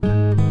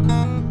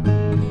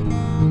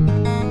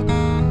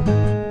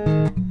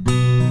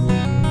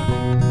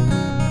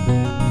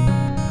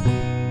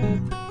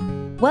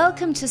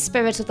Welcome to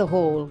Spirit of the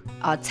Hall,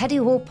 our Teddy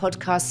Hall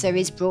podcast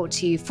series brought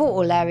to you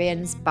for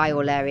Aularians by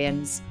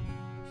Aularians.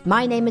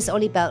 My name is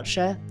Olly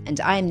Belcher,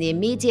 and I am the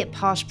immediate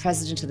past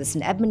president of the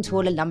St Edmund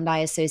Hall Alumni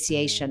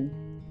Association.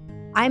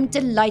 I am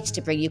delighted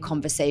to bring you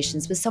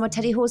conversations with some of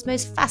Teddy Hall's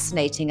most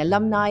fascinating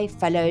alumni,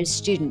 fellows,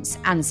 students,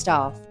 and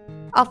staff.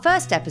 Our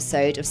first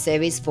episode of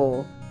Series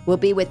 4 will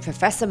be with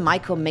Professor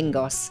Michael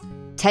Mingos,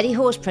 Teddy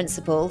Hall's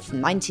principal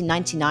from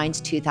 1999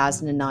 to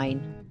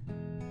 2009.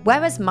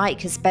 Whereas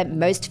Mike has spent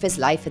most of his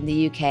life in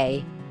the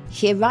UK,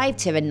 he arrived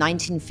here in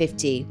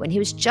 1950 when he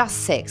was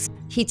just 6.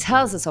 He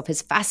tells us of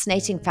his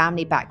fascinating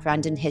family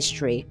background and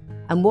history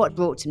and what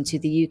brought him to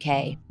the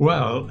UK.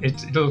 Well,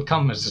 it'll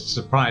come as a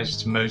surprise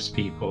to most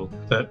people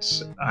that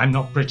I'm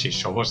not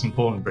British. I wasn't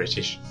born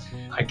British.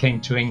 I came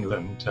to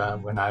England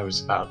when I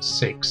was about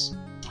 6.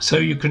 So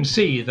you can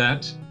see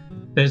that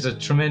there's a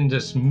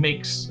tremendous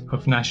mix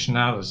of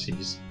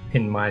nationalities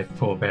in my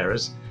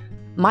forebearers.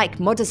 Mike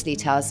modestly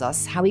tells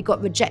us how he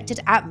got rejected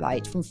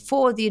outright from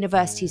 4 of the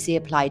universities he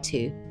applied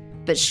to,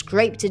 but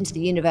scraped into the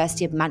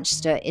University of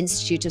Manchester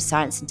Institute of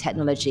Science and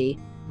Technology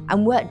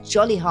and worked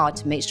jolly hard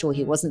to make sure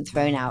he wasn't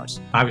thrown out.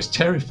 I was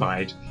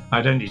terrified.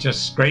 I'd only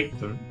just scraped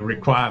the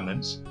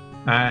requirements,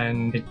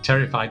 and it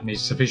terrified me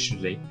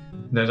sufficiently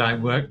that I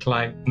worked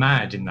like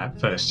mad in that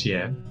first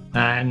year.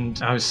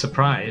 And I was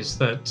surprised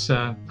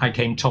that I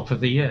came top of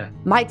the year.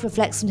 Mike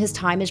reflects on his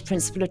time as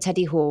principal of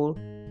Teddy Hall,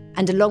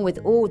 and along with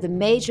all the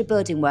major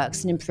building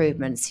works and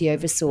improvements he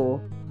oversaw,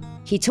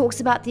 he talks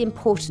about the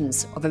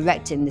importance of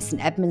erecting the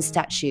St Edmund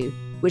statue,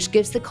 which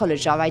gives the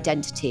college our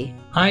identity.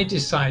 I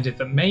decided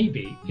that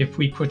maybe if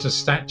we put a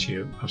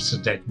statue of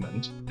St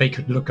Edmund, they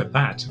could look at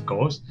that, of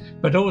course,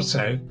 but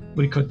also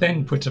we could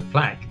then put a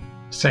plaque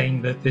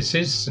saying that this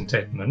is St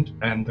Edmund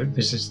and that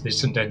this is the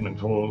St Edmund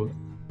Hall.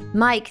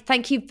 Mike,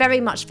 thank you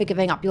very much for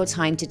giving up your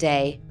time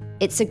today.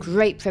 It's a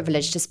great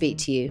privilege to speak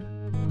to you.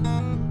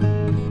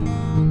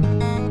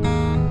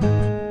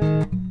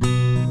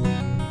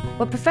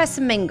 Well,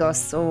 Professor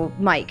Mingos, or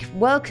Mike,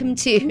 welcome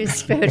to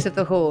Spirit of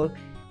the Hall,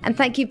 and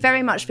thank you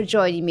very much for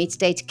joining me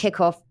today to kick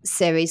off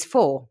Series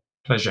 4.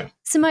 Pleasure.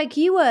 So, Mike,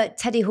 you were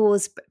Teddy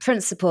Hall's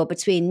principal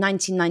between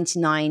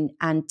 1999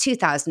 and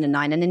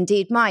 2009, and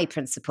indeed my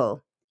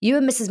principal. You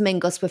and Mrs.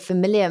 Mingos were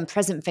familiar and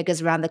present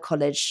figures around the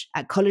college,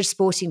 at college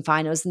sporting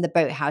finals in the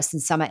Boathouse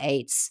and Summer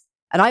Eights.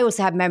 And I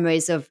also have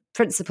memories of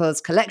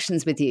principal's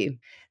collections with you.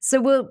 So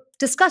we'll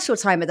discuss your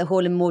time at the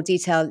Hall in more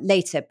detail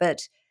later,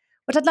 but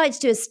what I'd like to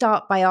do is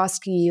start by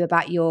asking you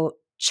about your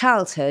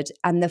childhood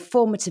and the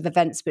formative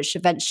events which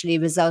eventually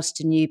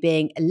resulted in you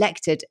being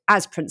elected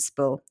as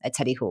principal at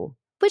Teddy Hall.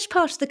 Which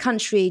part of the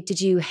country did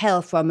you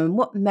hail from, and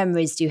what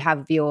memories do you have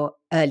of your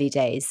early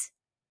days?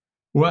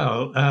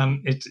 Well,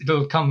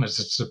 it'll come as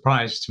a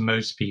surprise to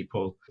most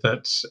people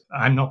that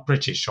I'm not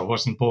British. I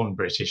wasn't born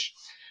British.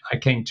 I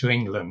came to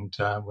England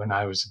when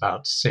I was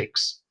about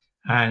 6,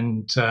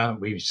 and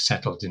we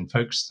settled in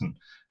Folkestone,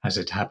 as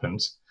it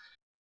happens.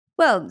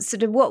 Well,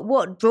 sort of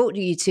what brought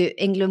you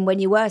to England when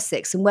you were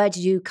 6, and where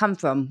did you come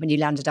from when you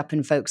landed up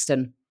in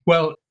Folkestone?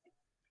 Well,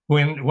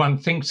 when one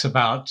thinks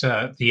about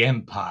the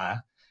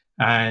empire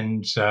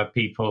and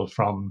people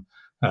from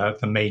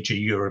the major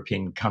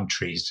European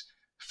countries,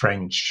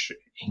 French,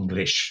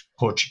 English,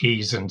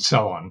 Portuguese, and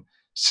so on,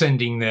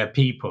 sending their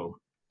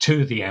people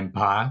to the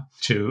empire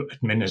to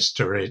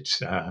administer it,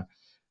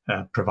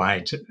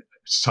 provide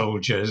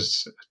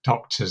soldiers,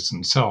 doctors,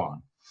 and so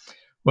on.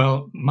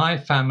 Well, my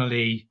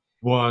family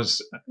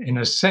was, in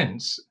a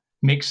sense,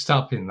 mixed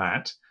up in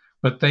that,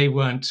 but they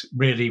weren't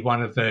really one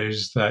of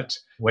those that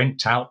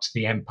went out to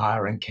the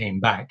empire and came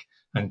back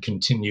and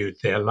continued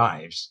their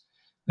lives.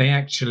 They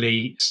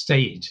actually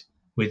stayed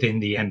within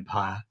the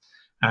empire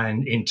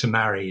and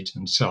intermarried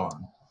and so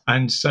on.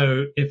 And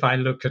so if I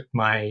look at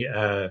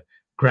my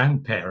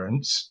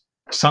grandparents,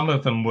 some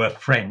of them were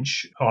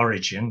French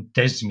origin,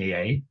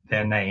 Desmier,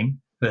 their name.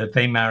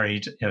 They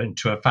married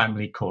into a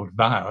family called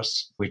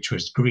Vaos, which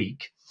was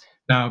Greek.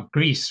 Now,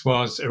 Greece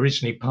was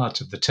originally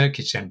part of the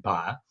Turkish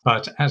Empire,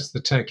 but as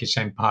the Turkish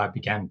Empire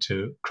began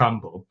to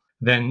crumble,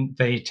 then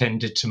they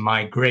tended to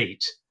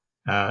migrate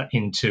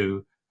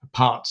into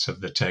parts of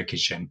the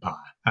Turkish Empire.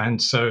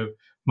 And so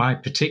my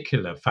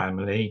particular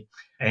family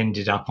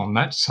ended up on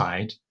that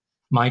side,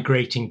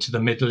 migrating to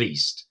the Middle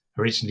East,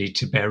 originally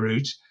to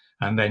Beirut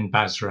and then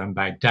Basra and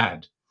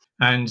Baghdad.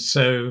 And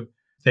so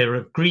they're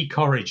of Greek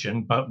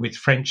origin, but with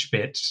French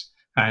bits.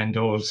 And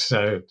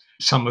also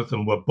some of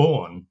them were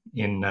born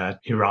in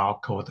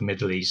Iraq or the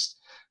Middle East.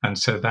 And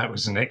so that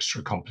was an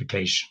extra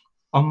complication.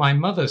 On my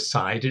mother's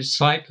side, it's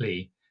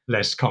slightly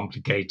less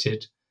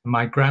complicated.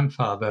 My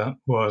grandfather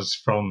was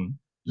from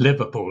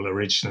Liverpool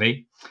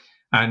originally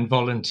and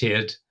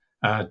volunteered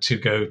to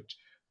go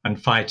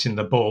and fight in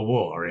the Boer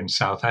War in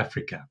South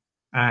Africa.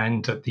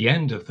 And at the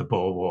end of the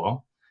Boer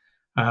War,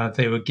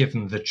 they were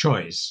given the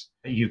choice.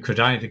 You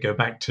could either go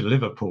back to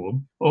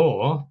Liverpool,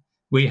 or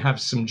we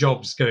have some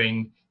jobs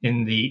going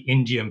in the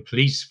Indian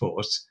police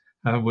force.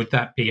 Would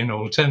that be an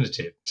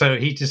alternative? So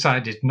he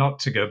decided not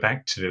to go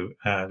back to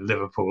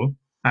Liverpool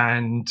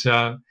and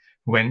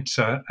went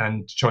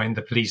and joined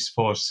the police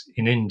force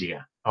in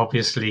India.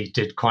 Obviously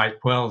did quite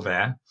well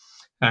there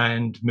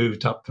and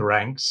moved up the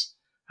ranks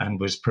and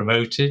was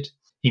promoted.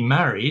 He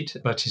married,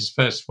 but his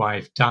first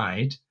wife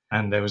died,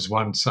 and there was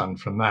one son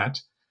from that.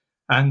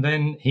 And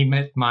then he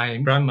met my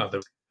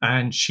grandmother,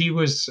 and she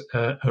was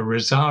a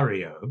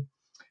Rosario,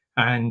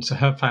 and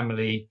her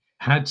family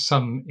had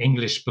some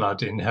English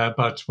blood in her,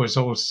 but was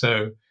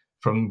also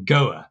from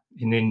Goa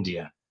in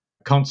India.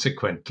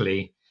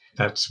 Consequently,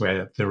 that's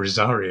where the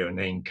Rosario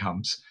name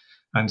comes.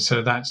 And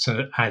so that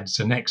adds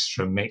an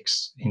extra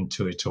mix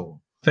into it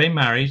all. They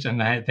married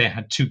and they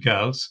had two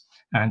girls,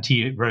 and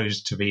he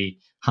rose to be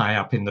high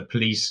up in the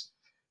police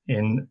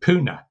in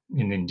Pune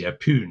in India,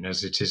 Pune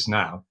as it is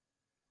now.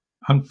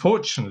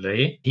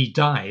 Unfortunately, he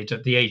died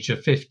at the age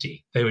of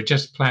 50. They were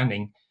just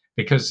planning,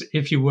 because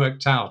if you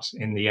worked out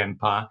in the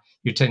empire,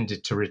 you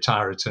tended to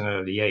retire at an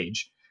early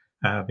age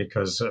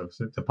because of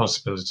the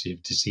possibility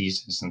of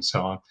diseases and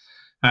so on.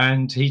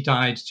 And he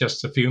died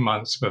just a few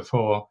months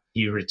before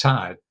he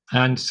retired.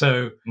 And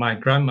so my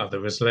grandmother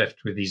was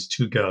left with these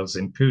two girls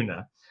in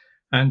Pune.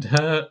 And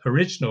her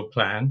original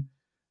plan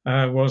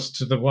was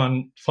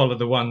to follow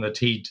the one that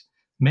he'd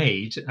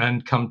made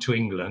and come to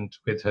England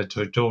with her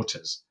two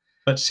daughters.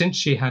 But since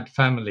she had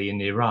family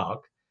in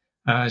Iraq,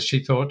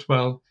 she thought,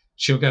 well,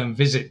 she'll go and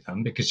visit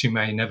them because she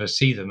may never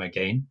see them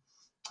again.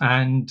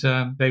 And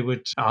they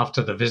would,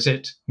 after the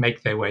visit,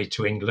 make their way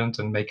to England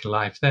and make a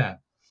life there.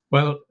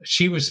 Well,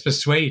 she was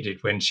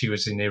persuaded when she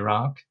was in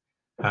Iraq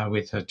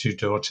with her two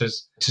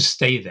daughters to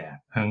stay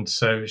there. And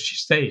so she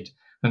stayed.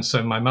 And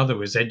so my mother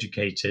was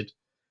educated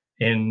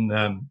in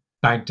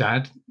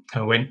Baghdad.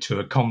 I went to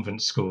a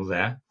convent school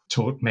there,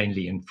 taught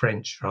mainly in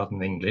French rather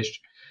than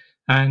English.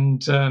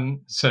 And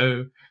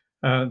so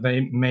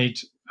they made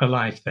a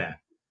life there.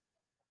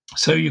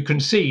 So you can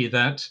see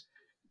that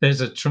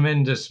there's a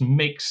tremendous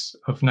mix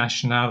of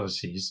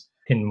nationalities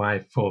in my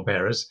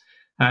forebearers.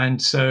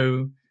 And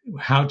so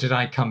how did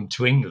I come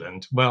to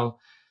England? Well,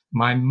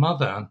 my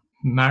mother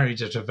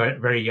married at a very,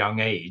 very young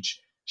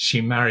age. She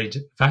married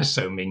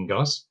Vaso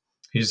Mingos,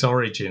 whose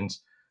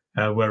origins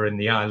were in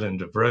the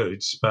island of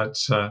Rhodes, but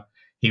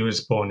he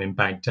was born in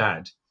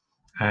Baghdad,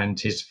 and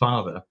his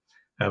father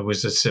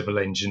was a civil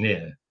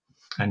engineer,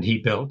 and he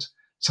built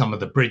some of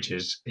the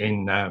bridges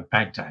in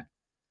Baghdad.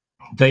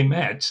 They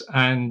met,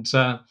 and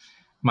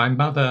my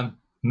mother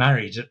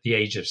married at the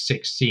age of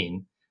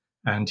 16,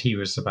 and he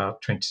was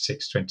about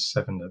 26,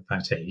 27 at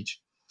that age.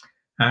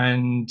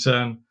 And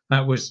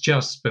that was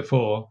just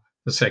before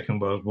the Second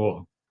World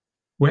War.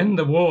 When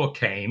the war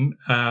came,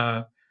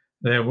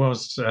 there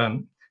was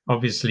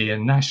obviously a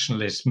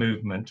nationalist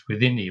movement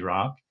within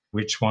Iraq,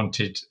 which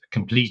wanted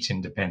complete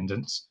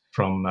independence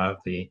from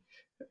the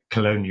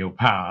colonial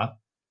power.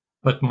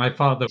 But my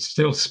father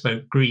still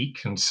spoke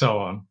Greek and so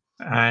on,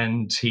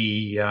 and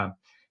he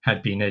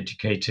had been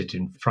educated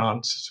in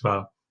France as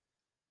well,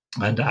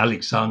 and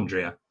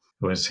Alexandria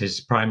was his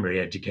primary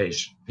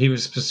education. He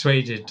was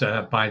persuaded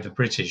by the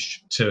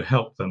British to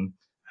help them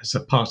as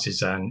a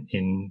partisan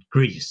in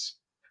Greece.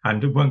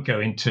 And I won't go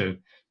into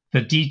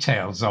the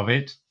details of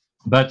it,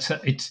 but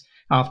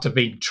after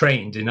being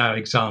trained in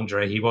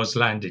Alexandria, he was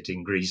landed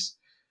in Greece,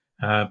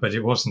 but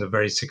it wasn't a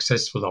very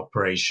successful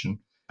operation.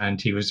 And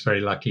he was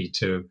very lucky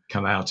to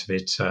come out of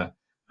it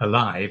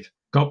alive.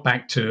 Got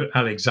back to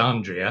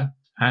Alexandria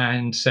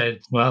and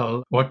said,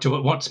 well,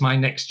 what's my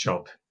next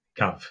job,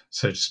 Gov,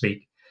 so to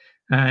speak?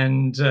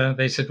 And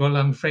they said, well,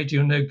 I'm afraid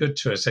you're no good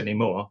to us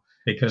anymore,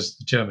 because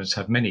the Germans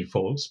have many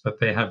faults, but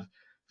they have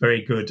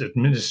very good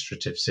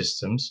administrative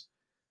systems,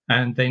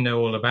 and they know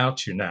all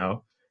about you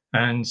now.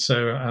 And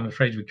so I'm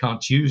afraid we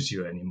can't use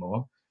you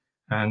anymore.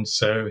 And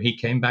so he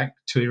came back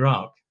to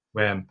Iraq,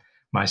 where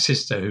my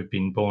sister, who'd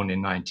been born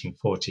in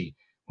 1940,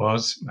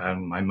 was,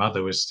 and my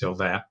mother was still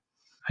there.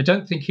 I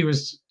don't think he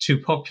was too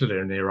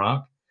popular in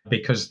Iraq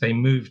because they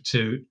moved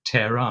to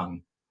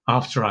Tehran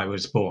after I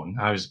was born.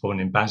 I was born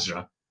in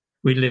Basra.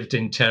 We lived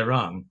in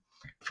Tehran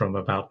from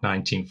about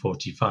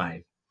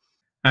 1945.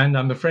 And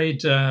I'm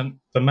afraid the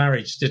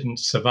marriage didn't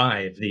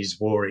survive these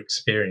war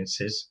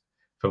experiences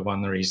for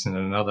one reason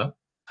or another.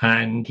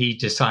 And he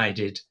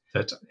decided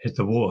that if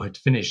the war had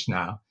finished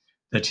now,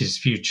 that his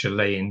future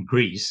lay in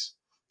Greece.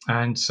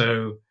 And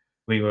so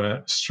we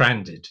were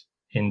stranded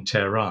in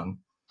Tehran,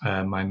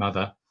 my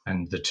mother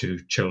and the two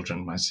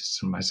children, my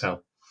sister and myself.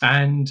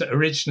 And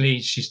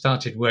originally she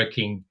started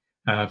working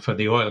for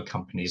the oil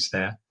companies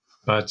there,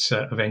 but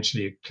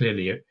eventually,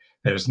 clearly,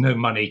 there was no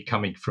money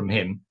coming from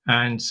him.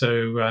 And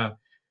so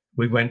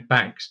we went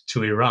back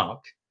to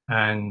Iraq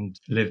and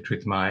lived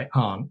with my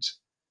aunt.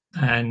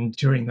 And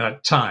during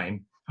that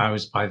time, I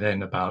was by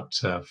then about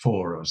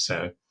 4 or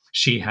so,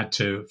 she had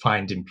to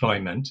find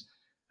employment.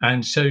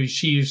 And so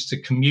she used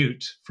to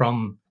commute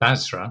from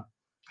Basra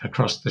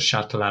across the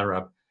Shat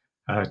al-Arab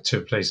to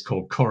a place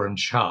called Khorram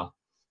Shah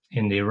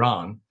in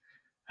Iran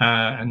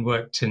and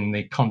worked in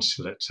the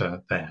consulate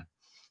there.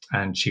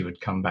 And she would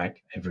come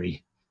back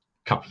every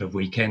couple of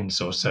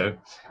weekends or so.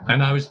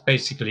 And I was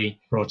basically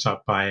brought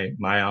up by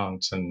my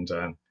aunt and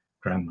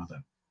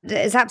grandmother.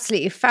 It's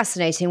absolutely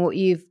fascinating what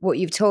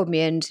you've told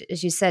me, and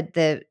as you said,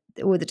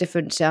 all the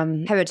different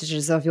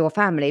heritages of your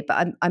family.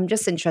 But I'm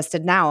just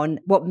interested now on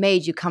what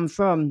made you come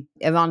from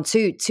Iran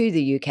to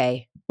the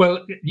UK.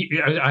 Well,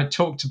 I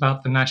talked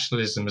about the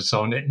nationalism and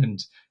so on,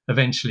 and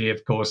eventually,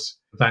 of course,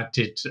 that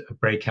did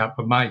break out.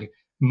 But my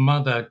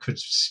mother could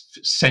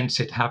sense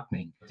it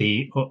happening.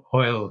 The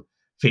oil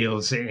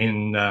fields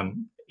in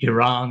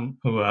Iran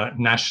were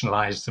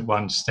nationalized at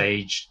one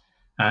stage,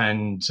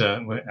 and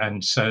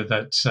so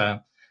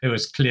that it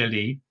was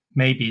clearly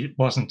maybe it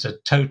wasn't a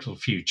total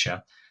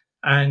future.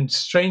 And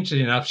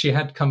strangely enough, she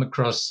had come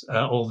across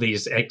all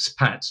these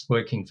expats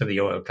working for the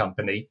oil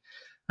company,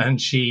 and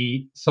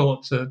she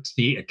thought that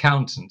the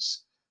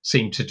accountants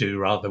seemed to do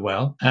rather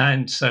well.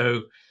 And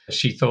so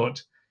she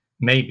thought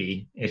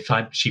maybe if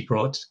she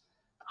brought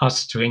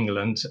us to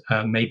England,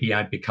 maybe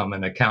I'd become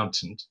an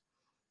accountant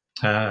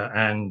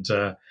and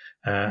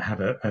have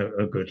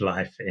a good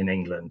life in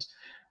England.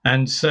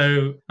 And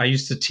so I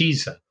used to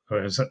tease her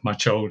when I was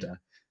much older.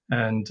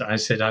 And I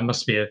said, I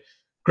must be a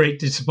great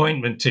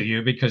disappointment to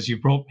you because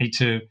you brought me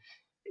to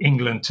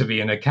England to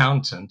be an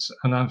accountant.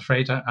 And I'm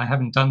afraid I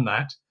haven't done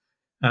that.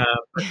 Uh,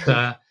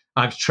 but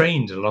I've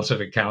trained a lot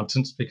of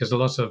accountants because a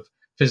lot of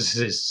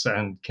physicists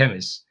and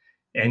chemists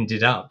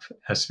ended up,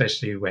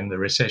 especially when the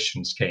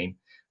recessions came,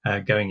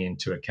 going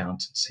into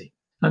accountancy.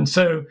 And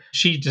so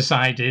she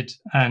decided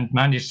and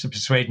managed to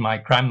persuade my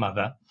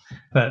grandmother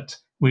that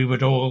we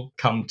would all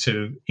come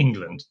to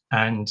England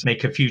and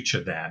make a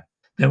future there.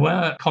 There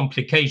were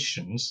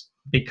complications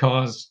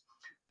because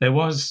there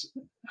was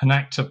an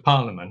Act of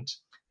Parliament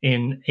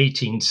in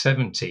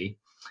 1870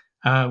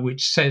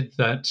 which said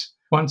that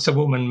once a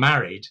woman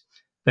married,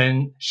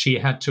 then she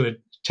had to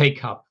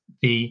take up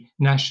the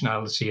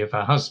nationality of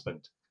her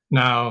husband.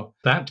 Now,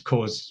 that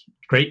caused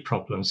great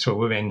problems for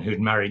women who'd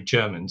married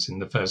Germans in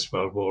the First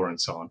World War and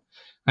so on.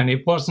 And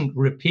it wasn't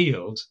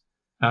repealed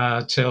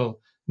till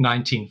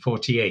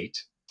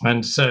 1948.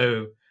 And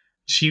so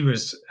she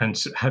was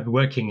and had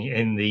working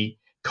in the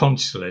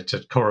consulate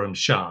at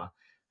Khorramshahr.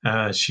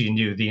 She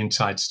knew the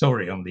inside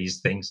story on these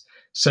things.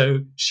 So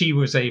she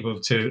was able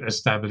to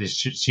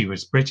establish that she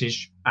was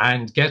British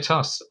and get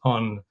us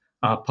on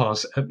our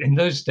pass. In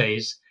those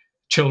days,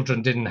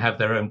 children didn't have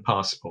their own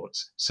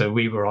passports. So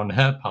we were on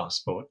her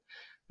passport.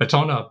 But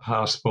on our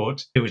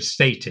passport, it was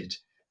stated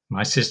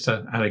my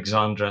sister,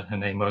 Alexandra, her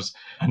name was,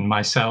 and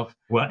myself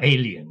were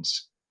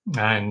aliens,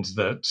 and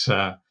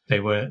that they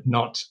were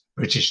not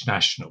British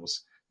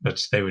nationals,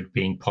 but they were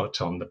being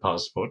put on the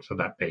passport for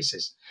that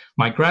basis.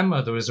 My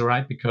grandmother was all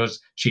right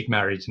because she'd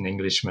married an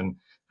Englishman,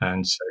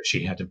 and so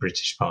she had a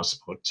British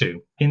passport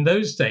too. In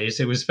those days,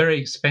 it was very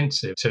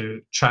expensive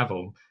to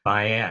travel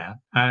by air.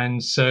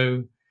 And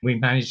so we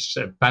managed,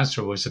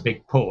 Basra was a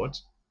big port,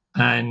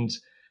 and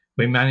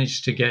we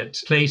managed to get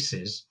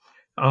places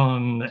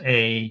on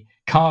a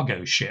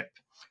cargo ship.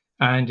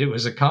 And it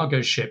was a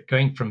cargo ship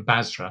going from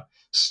Basra,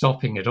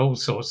 stopping at all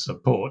sorts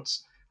of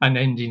ports and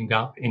ending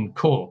up in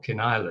Cork in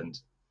Ireland.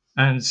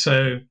 And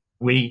so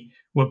we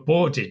were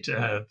boarded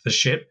the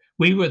ship.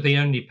 We were the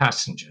only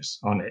passengers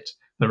on it.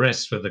 The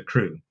rest were the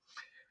crew.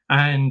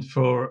 And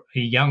for a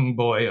young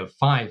boy of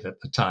 5 at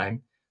the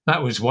time,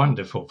 that was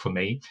wonderful for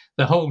me.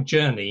 The whole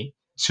journey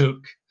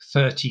took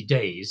 30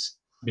 days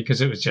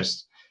because it was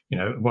just,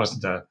 it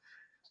wasn't a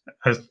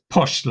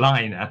posh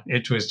liner.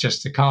 It was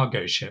just a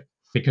cargo ship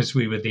because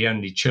we were the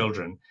only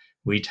children.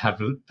 We'd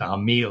have our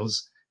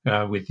meals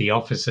with the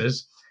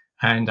officers,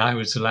 and I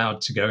was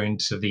allowed to go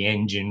into the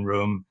engine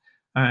room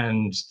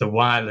and the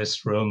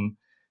wireless room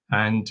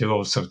and do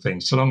all sorts of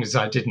things. So long as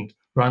I didn't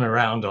run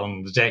around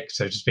on the deck,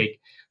 so to speak,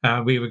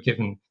 we were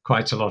given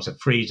quite a lot of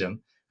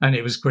freedom, and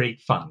it was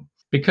great fun.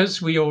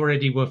 Because we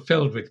already were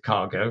filled with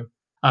cargo,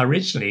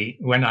 originally,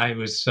 when I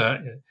was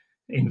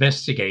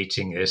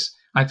investigating this,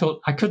 I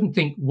thought I couldn't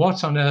think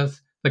what on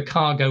earth the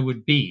cargo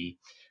would be.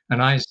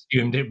 And I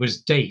assumed it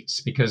was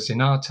dates because in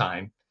our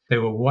time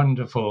there were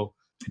wonderful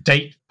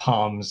date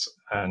palms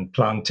and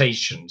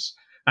plantations,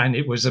 and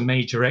it was a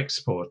major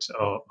export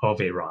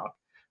of Iraq.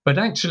 But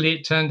actually,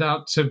 it turned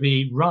out to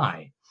be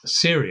rye,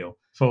 cereal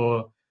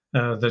for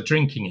the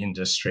drinking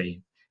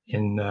industry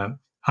in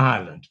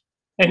Ireland.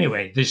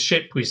 Anyway, this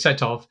ship, we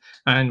set off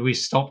and we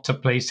stopped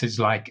at places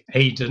like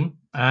Aden,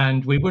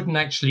 and we wouldn't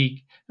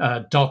actually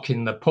dock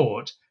in the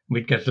port.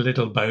 We'd get a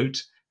little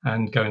boat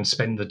and go and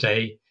spend the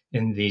day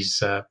in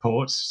these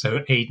ports.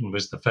 So Aden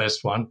was the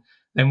first one.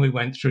 Then we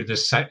went through the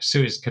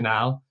Suez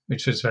Canal,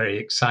 which was very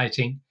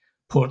exciting.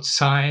 Port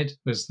Said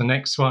was the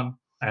next one.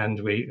 And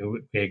we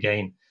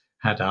again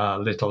had our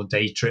little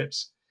day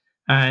trips.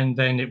 And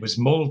then it was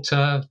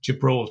Malta,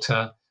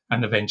 Gibraltar,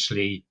 and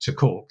eventually to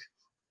Cork,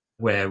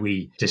 where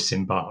we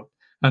disembarked.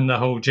 And the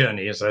whole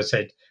journey, as I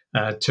said,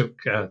 took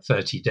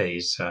 30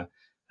 days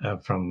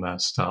from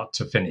start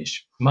to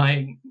finish.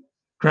 My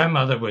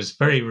grandmother was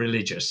very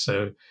religious,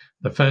 so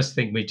the first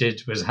thing we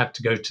did was have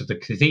to go to the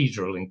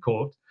cathedral in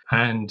Cork,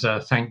 and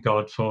thank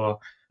God for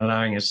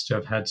allowing us to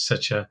have had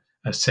such a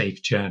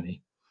safe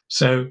journey.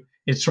 So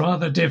it's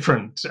rather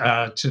different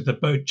to the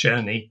boat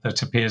journey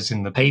that appears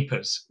in the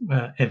papers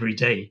every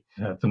day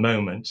at the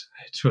moment.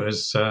 It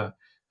was,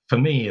 for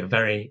me, a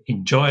very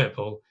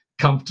enjoyable,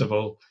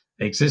 comfortable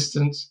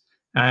existence.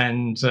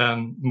 And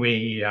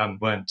we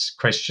weren't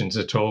questioned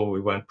at all. We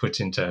weren't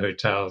put into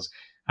hotels.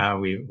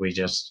 We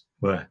just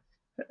were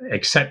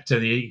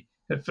accepted.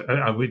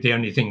 The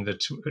only thing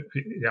that,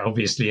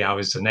 obviously, I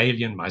was an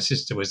alien, my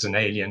sister was an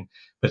alien,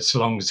 but so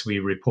long as we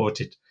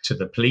reported to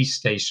the police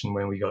station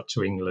when we got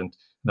to England,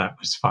 that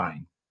was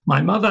fine.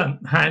 My mother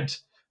had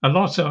a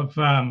lot of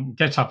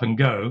get up and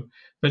go,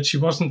 but she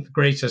wasn't the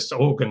greatest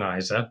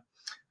organizer.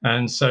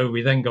 And so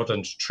we then got on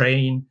a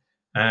train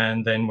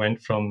and then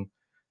went from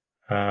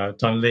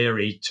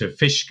Dunleary to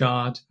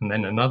Fishguard and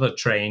then another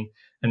train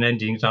and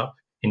ended up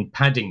in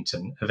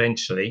Paddington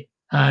eventually.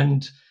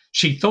 And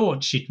she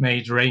thought she'd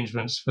made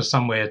arrangements for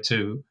somewhere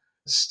to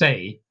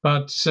stay,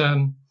 but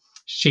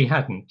she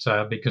hadn't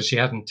because she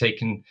hadn't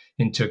taken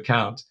into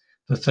account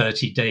the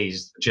 30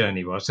 days the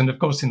journey was. And of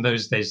course, in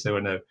those days, there were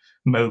no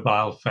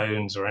mobile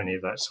phones or any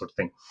of that sort of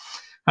thing.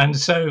 And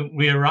so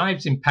we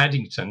arrived in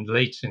Paddington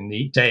late in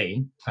the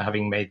day,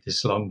 having made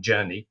this long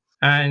journey,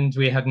 and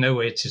we had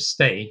nowhere to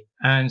stay.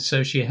 And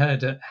so she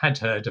had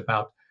heard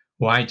about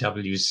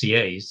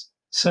YWCAs.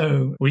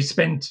 So we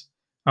spent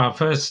our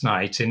first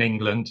night in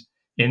England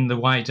in the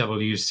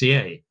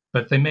YWCA,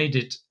 but they made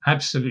it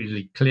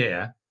absolutely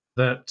clear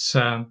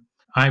that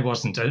I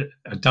wasn't a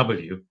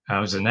W, I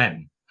was an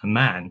M, a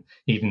man,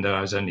 even though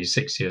I was only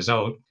 6 years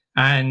old,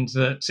 and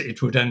that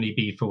it would only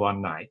be for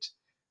one night.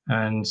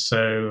 And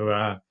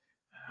so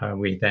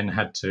we then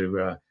had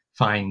to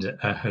find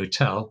a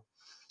hotel,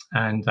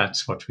 and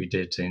that's what we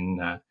did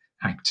in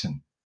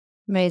Acton.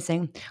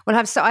 Amazing. Well,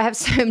 I have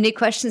so many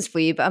questions for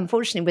you, but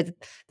unfortunately, with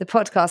the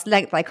podcast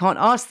length, I can't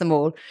ask them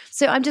all.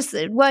 So I'm just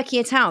working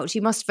it out.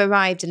 You must have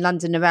arrived in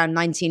London around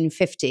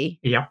 1950.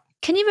 Yeah.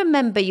 Can you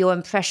remember your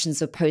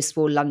impressions of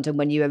post-war London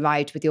when you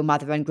arrived with your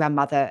mother and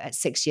grandmother at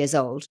 6 years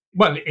old?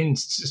 Well, in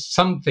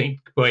some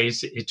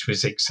ways, it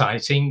was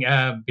exciting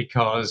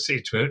because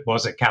it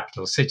was a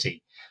capital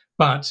city.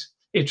 But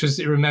it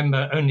was,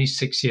 remember, only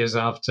 6 years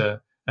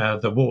after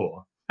the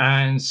war.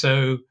 And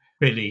so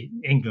really,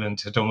 England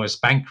had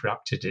almost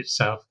bankrupted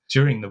itself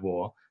during the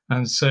war.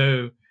 And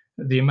so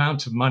the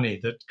amount of money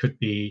that could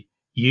be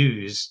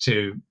used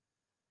to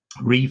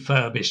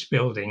refurbish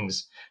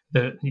buildings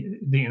that,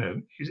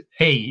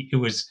 it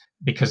was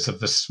because of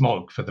the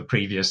smog for the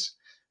previous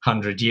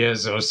 100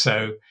 years or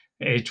so.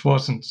 It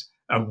wasn't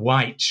a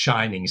white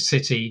shining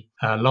city.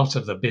 A lot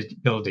of the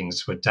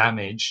buildings were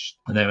damaged.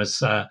 There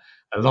was a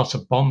lot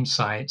of bomb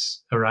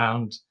sites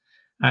around.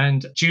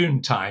 And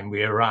June time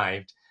we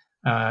arrived,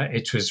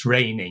 it was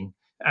raining.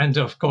 And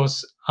of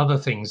course, other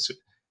things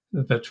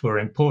that were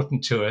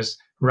important to us,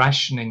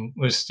 rationing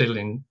was still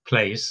in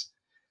place.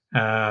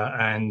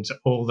 And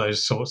all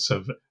those sorts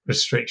of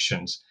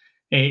restrictions.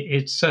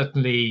 It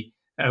certainly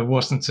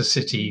wasn't a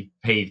city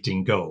paved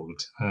in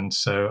gold. And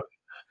so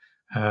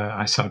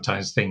I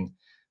sometimes think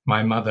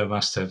my mother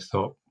must have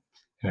thought,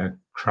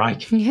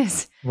 crikey,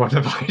 Yes. what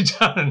have I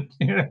done?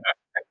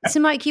 So,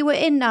 Mike, you were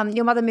in,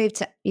 your mother moved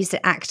to, you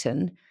said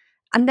Acton.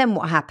 And then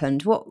what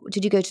happened? What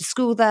did you go to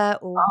school there?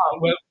 Or?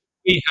 Well,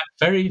 we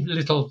had very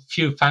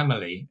few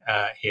family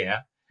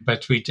here,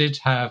 but we did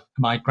have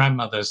my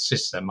grandmother's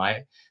sister,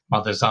 my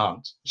mother's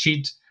aunt.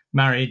 She'd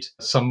married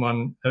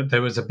someone.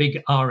 There was a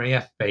big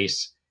RAF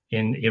base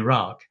in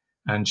Iraq,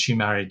 and she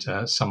married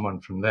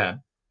someone from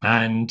there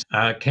and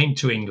came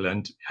to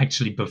England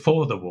actually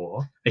before the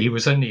war. He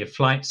was only a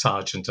flight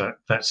sergeant at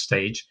that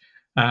stage,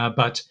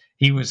 but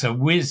he was a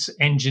whiz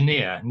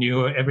engineer,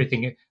 knew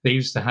everything. They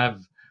used to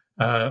have,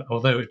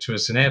 although it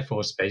was an Air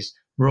Force base,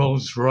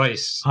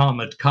 Rolls-Royce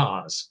armored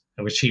cars,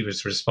 which he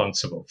was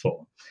responsible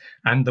for.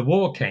 And the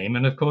war came,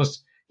 and of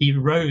course, he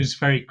rose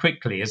very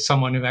quickly as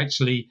someone who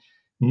actually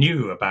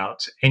knew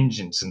about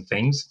engines and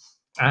things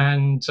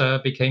and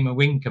became a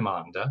wing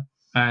commander.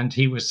 And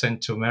he was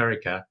sent to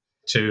America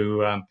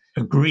to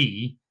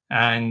agree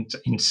and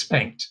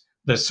inspect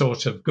the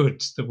sort of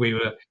goods that we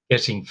were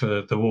getting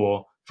for the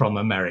war from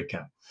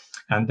America.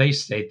 And they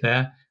stayed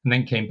there and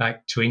then came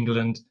back to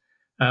England.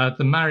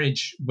 The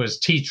marriage was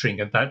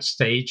teetering at that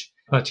stage,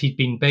 but he'd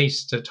been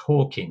based at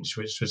Hawkinge,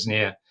 which was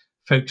near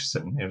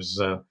Folkestone. It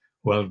was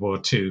World War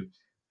II.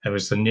 It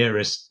was the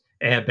nearest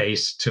air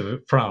base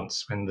to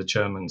France when the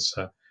Germans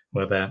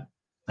were there.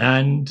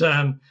 And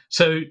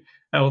so,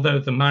 although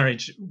the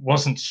marriage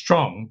wasn't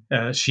strong,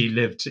 she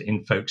lived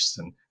in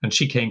Folkestone. And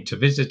she came to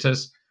visit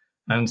us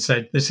and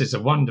said, "This is a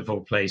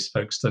wonderful place,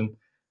 Folkestone,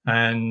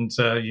 and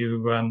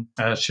you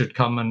should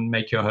come and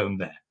make your home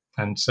there."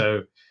 And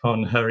so,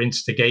 on her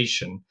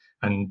instigation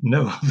and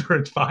no other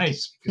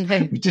advice,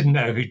 because we didn't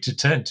know who to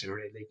turn to,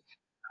 really,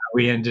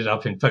 we ended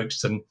up in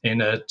Folkestone in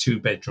a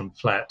 2-bedroom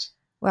flat.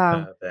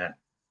 Wow. There.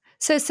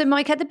 So,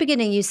 Mike, at the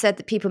beginning, you said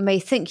that people may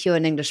think you're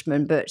an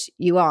Englishman, but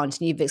you aren't,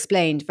 and you've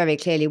explained very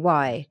clearly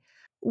why.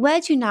 Where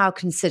do you now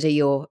consider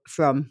you're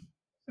from?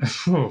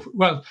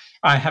 Well,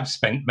 I have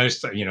spent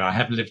I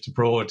have lived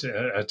abroad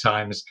at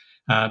times,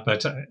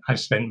 but I've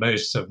spent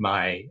most of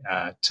my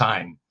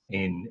time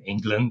in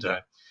England.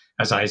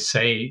 As I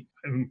say,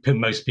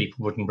 most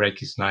people wouldn't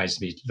recognize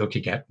me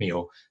looking at me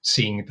or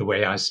seeing the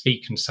way I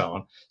speak and so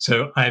on.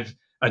 So I've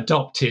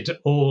adopted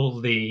all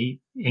the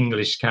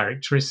English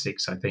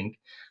characteristics, I think,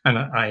 and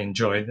I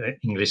enjoy the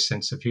English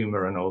sense of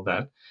humor and all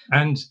that.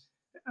 And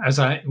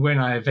when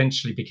I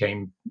eventually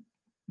became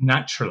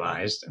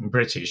naturalized and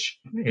British,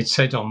 it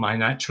said on my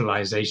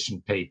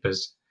naturalization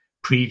papers,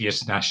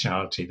 previous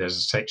nationality, there's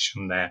a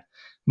section there.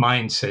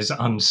 Mine says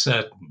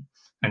uncertain,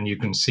 and you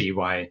can see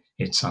why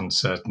it's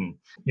uncertain.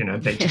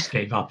 They just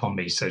gave up on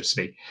me, so to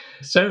speak.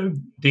 So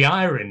the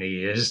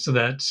irony is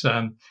that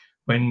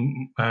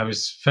when I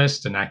was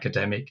first an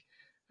academic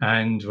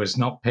and was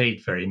not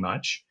paid very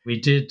much, we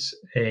did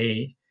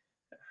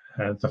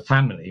the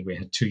family, we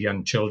had two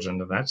young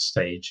children at that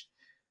stage,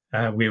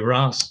 we were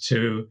asked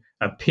to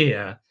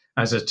appear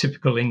as a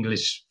typical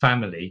English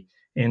family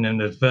in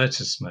an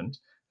advertisement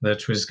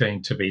that was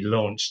going to be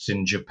launched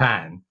in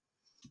Japan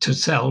to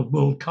sell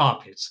wool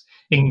carpets,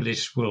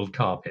 English wool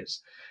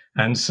carpets.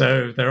 And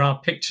so there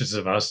are pictures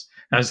of us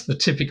as the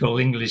typical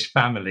English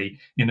family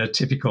in a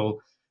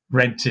typical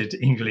rented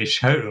English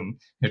home.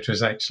 It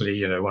was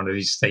actually, one of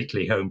these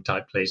stately home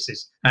type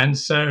places. And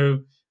so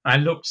I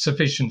looked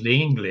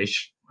sufficiently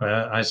English,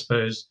 I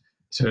suppose,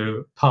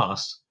 to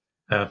pass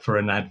for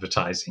an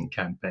advertising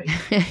campaign.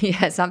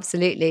 Yes,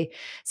 absolutely.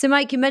 So,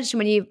 Mike, you mentioned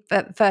when you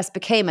first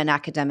became an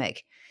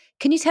academic.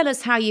 Can you tell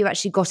us how you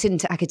actually got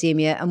into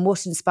academia and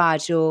what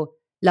inspired your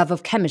love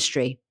of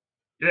chemistry?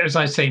 As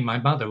I say, my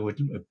mother would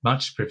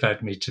much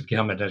preferred me to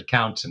become an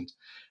accountant.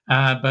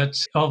 But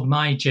of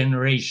my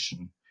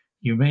generation,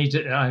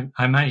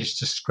 I managed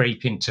to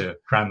scrape into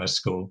grammar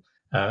school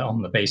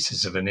on the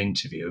basis of an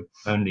interview.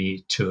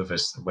 Only two of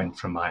us that went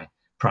from my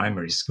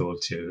primary school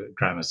to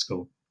grammar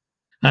school.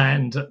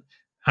 And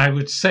I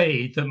would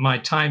say that my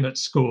time at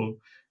school,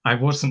 I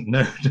wasn't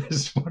known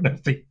as one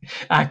of the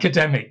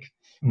academic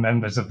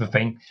members of the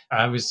thing.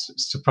 I was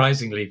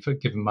surprisingly,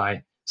 given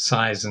my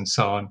size and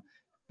so on,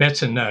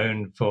 better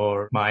known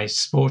for my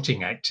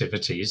sporting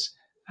activities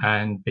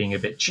and being a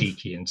bit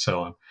cheeky and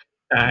so on.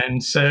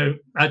 And so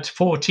at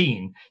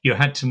 14, you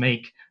had to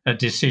make a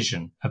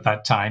decision at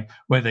that time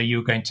whether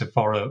you're going to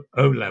follow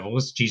O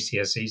levels,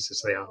 GCSEs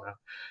as they are now,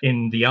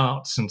 in the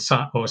arts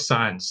or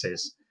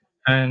sciences.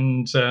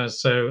 And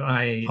so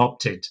I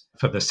opted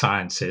for the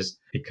sciences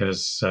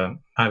because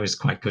I was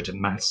quite good at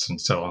maths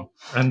and so on.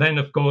 And then,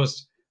 of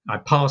course, I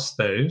passed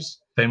those,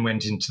 then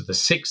went into the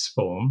sixth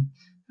form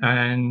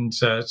and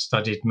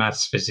studied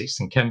maths, physics,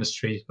 and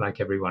chemistry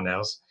like everyone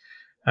else.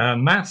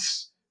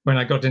 Maths, when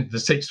I got into the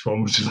sixth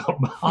form, was a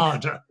lot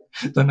harder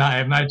than I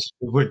imagined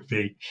it would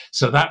be.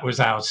 So that was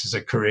out as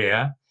a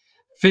career.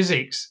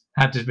 Physics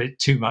had a bit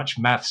too much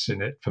maths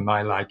in it for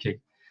my liking.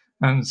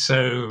 And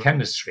so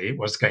chemistry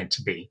was going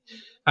to be.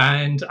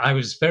 And I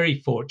was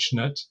very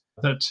fortunate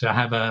to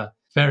have a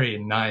very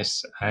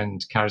nice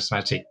and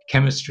charismatic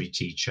chemistry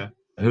teacher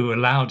who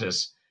allowed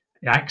us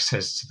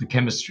access to the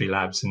chemistry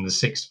labs in the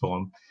sixth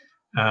form,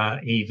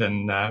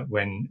 even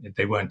when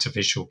they weren't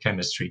official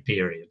chemistry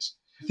periods.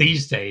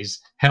 These days,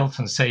 health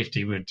and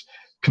safety would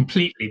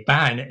completely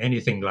ban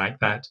anything like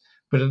that.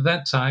 But at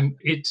that time,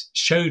 it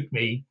showed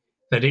me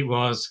that it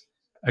was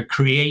a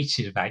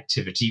creative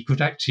activity. You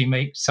could actually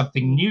make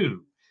something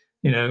new,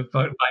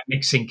 by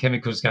mixing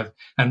chemicals together.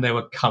 And there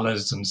were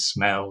colors and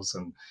smells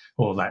and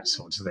all that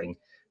sort of thing.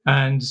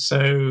 And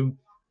so,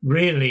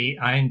 really,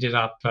 I ended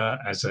up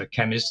as a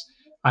chemist.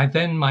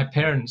 My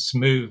parents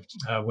moved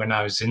when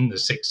I was in the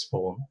sixth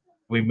form.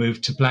 We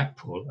moved to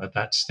Blackpool at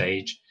that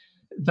stage.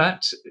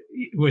 That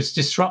was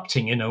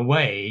disrupting in a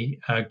way,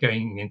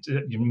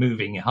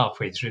 moving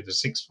halfway through the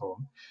sixth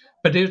form,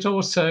 but it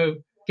also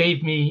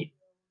gave me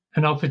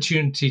an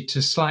opportunity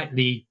to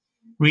slightly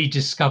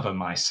rediscover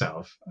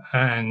myself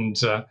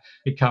and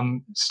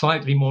become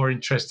slightly more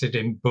interested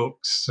in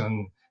books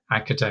and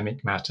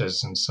academic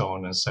matters and so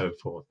on and so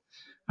forth.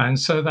 And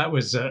so that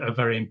was a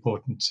very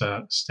important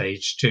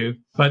stage too.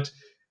 But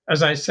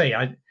as I say,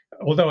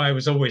 although I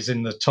was always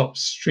in the top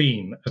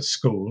stream at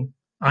school,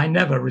 I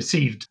never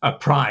received a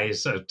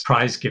prize at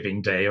prize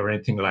giving day or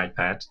anything like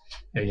that.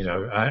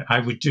 I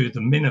would do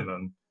the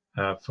minimum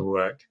for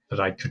work that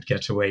I could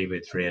get away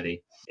with,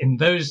 really. In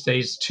those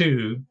days,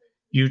 too,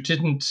 you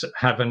didn't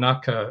have an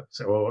UCA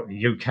or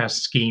UCAS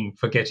scheme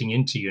for getting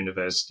into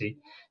university.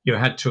 You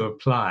had to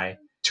apply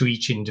to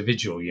each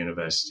individual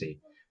university.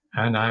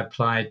 And I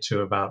applied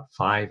to about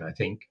 5, I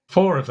think.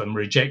 4 of them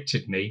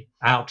rejected me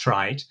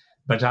outright,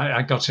 but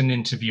I got an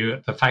interview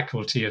at the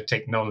Faculty of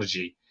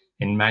Technology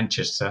in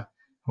Manchester,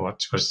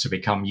 what was to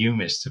become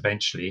UMIST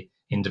eventually,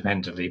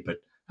 independently, but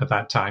at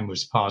that time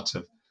was part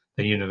of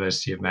the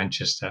University of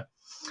Manchester.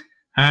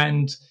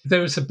 And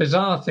there was a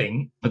bizarre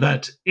thing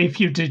that if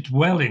you did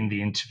well in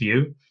the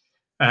interview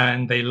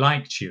and they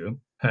liked you,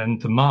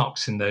 and the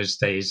marks in those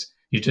days,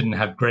 you didn't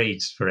have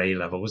grades for A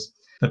levels,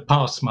 the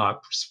pass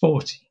mark was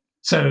 40.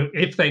 So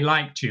if they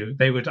liked you,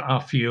 they would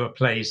offer you a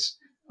place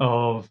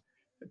of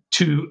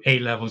 2 A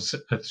levels,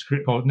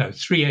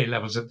 3 A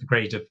levels at the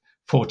grade of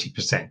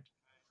 40%.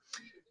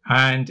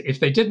 And if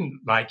they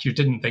didn't like you,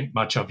 didn't think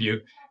much of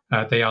you,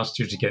 they asked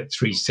you to get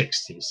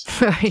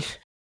 360s. Right.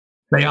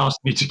 They asked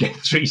me to get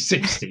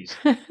 360s.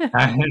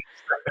 And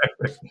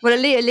Well,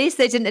 at least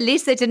they didn't. At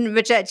least they didn't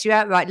reject you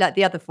outright like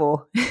the other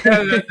four.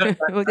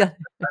 Or the-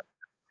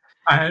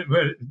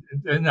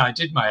 then I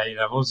did my A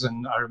levels,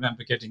 and I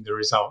remember getting the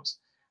results,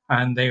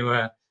 and they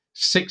were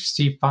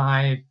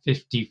 65,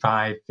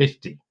 55,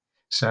 50.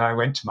 So I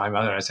went to my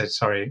mother. I said,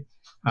 "Sorry,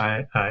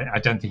 I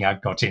don't think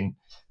I've got in."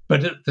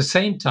 But at the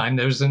same time,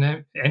 there was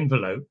an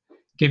envelope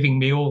giving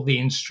me all the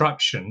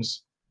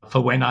instructions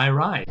for when I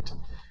arrived.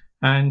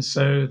 And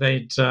so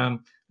they'd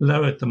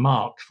lowered the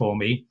mark for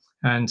me.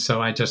 And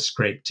so I just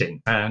scraped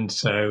in. And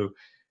so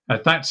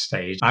at that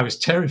stage, I was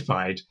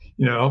terrified.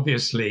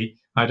 Obviously,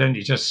 I'd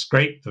only just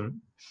scraped the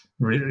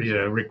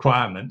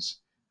requirements.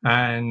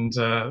 And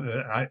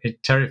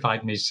it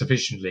terrified me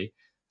sufficiently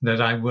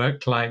that I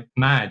worked like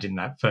mad in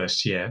that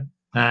first year.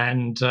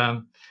 And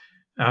I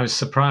was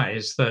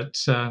surprised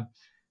that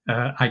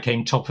I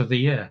came top of the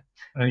year.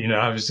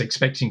 I was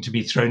expecting to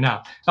be thrown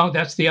out. Oh,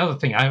 that's the other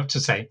thing I ought to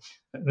say.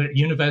 At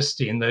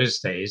university in those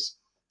days,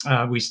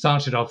 we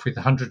started off with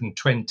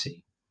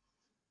 120.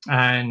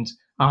 And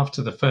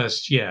after the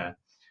first year,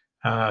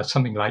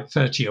 something like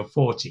 30 or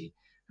 40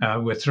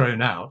 were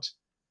thrown out.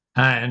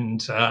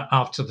 And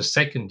after the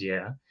second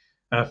year,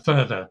 a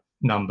further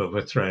number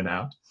were thrown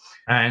out.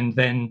 And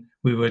then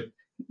we were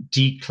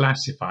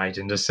declassified,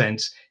 in a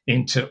sense,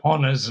 into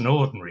honours and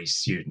ordinary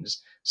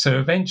students. So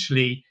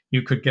eventually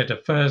you could get a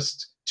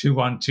first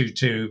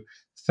 2-1-2-2,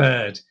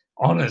 third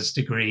honours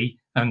degree,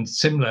 and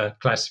similar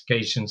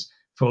classifications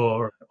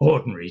for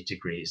ordinary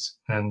degrees.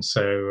 And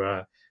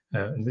so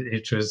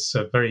it was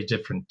very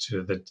different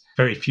to the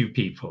very few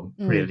people,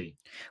 really.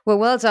 Well,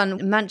 well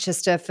done,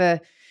 Manchester, for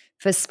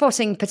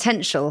spotting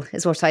potential,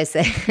 is what I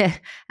say,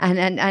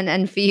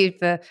 and for you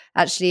for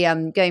actually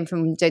going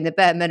from doing the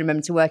bare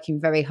minimum to working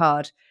very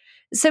hard.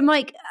 So,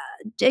 Mike,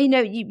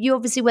 you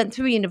obviously went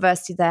through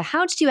university there.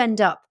 How did you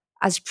end up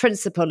as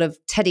principal of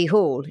Teddy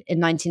Hall in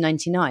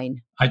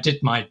 1999? I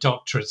did my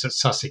doctorate at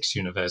Sussex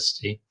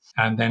University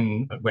and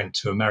then went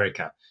to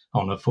America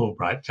on a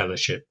Fulbright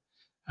fellowship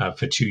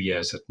for 2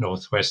 years at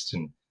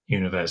Northwestern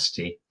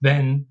University.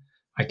 Then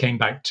I came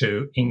back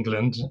to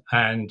England,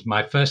 and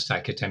my first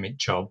academic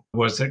job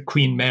was at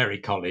Queen Mary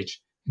College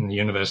in the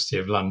University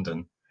of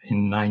London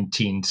in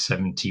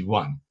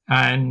 1971.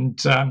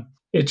 And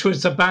it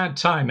was a bad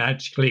time,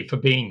 actually, for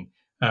being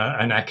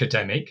an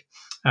academic,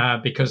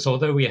 because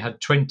although we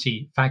had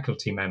 20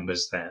 faculty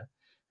members there,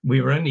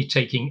 we were only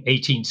taking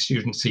 18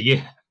 students a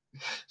year.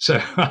 So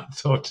I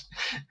thought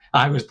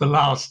I was the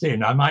last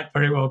in. I might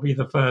very well be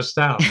the first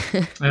out.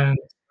 And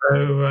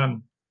so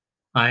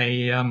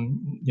I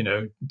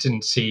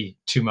didn't see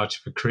too much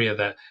of a career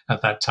there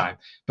at that time.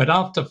 But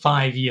after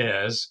 5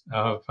 years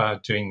of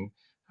doing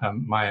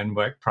my own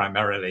work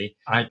primarily,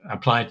 I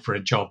applied for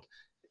a job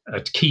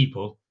at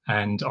Keble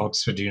and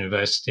Oxford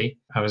University.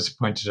 I was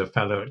appointed a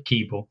fellow at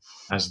Keble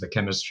as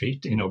the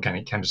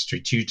inorganic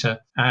chemistry tutor.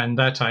 And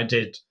that I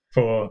did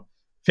for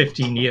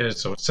 15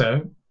 years or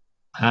so.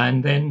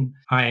 And then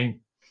I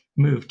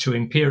moved to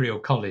Imperial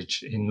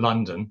College in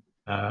London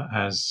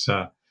as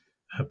a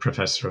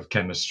professor of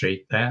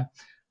chemistry there.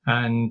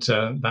 And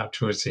that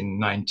was in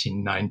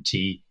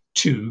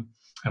 1992.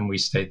 And we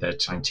stayed there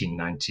till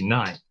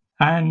 1999.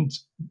 And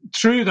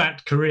through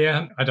that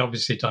career, I'd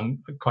obviously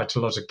done quite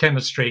a lot of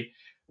chemistry,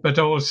 but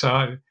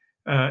also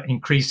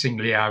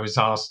increasingly I was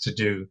asked to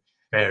do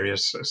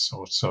various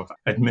sorts of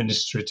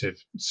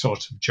administrative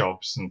sort of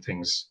jobs and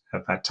things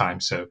at that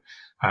time. So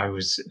I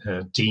was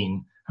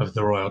Dean of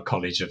the Royal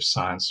College of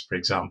Science, for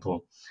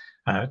example,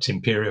 at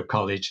Imperial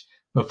College.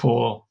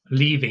 Before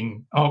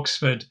leaving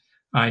Oxford,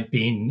 I'd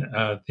been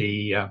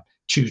the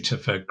tutor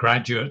for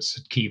graduates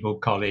at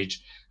Keble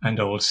College, and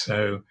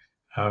also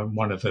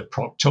one of the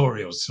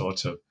proctorial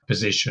sort of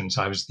positions.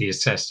 I was the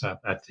assessor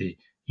at the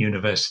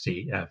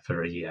university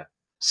for a year.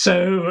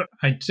 So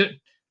I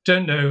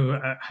don't know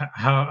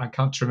how, I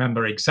can't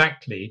remember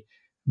exactly,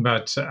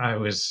 but it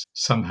was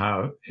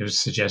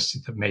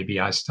suggested that maybe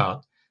I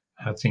start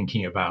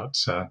thinking about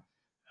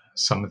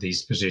some of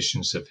these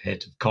positions of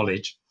head of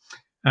college.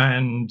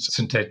 And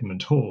St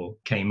Edmund Hall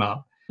came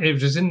up.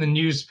 It was in the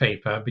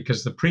newspaper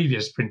because the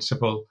previous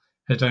principal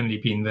had only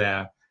been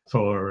there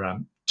for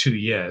 2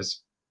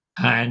 years,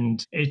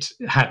 and it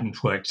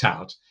hadn't worked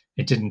out.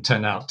 It didn't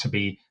turn out to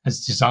be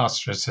as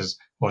disastrous as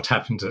what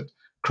happened at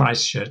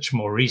Christchurch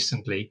more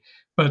recently,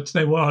 but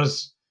there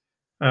was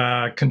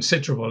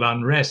considerable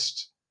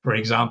unrest. For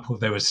example,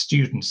 there were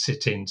student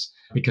sit-ins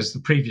because the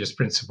previous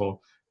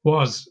principal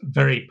was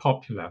very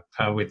popular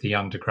with the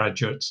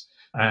undergraduates,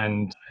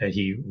 and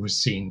he was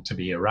seen to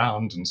be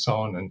around and so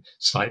on, and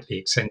slightly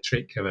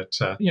eccentric, but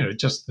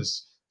just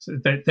this.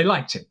 They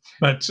liked him.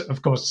 But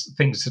of course,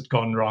 things had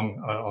gone wrong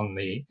on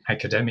the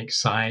academic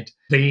side.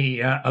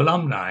 The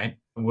alumni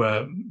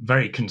were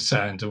very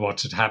concerned of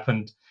what had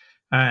happened,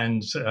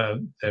 and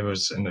there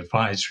was an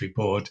advisory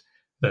board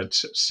that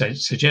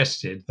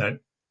suggested that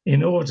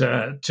in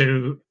order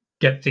to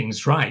get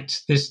things right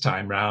this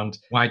time round,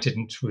 why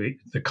didn't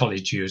the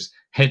college use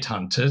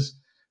headhunters?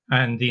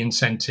 And the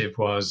incentive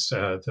was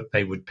that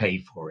they would pay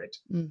for it.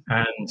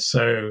 And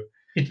so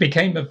it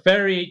became a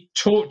very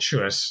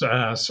tortuous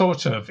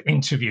sort of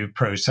interview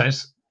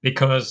process,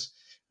 because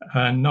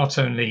not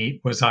only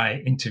was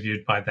I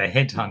interviewed by the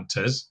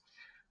headhunters,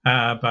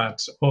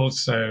 but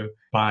also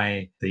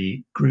by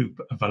the group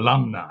of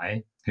alumni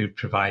who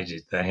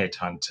provided the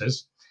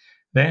headhunters.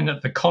 Then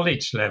at the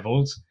college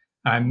levels,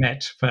 I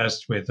met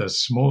first with a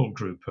small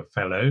group of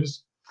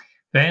fellows.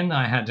 Then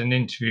I had an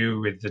interview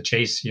with the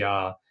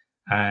JCR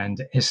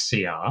and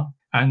SCR,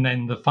 and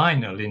then the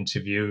final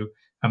interview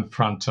in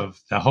front of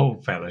the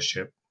whole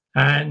fellowship.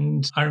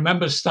 And I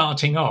remember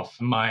starting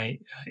off my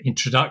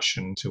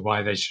introduction to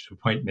why they should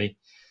appoint me,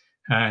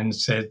 and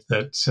said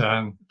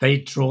that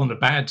they'd drawn a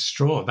bad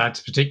straw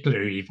that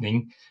particular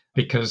evening,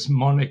 because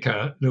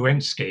Monica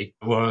Lewinsky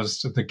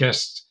was the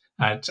guest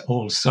at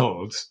All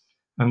Souls,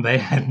 and they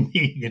had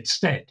me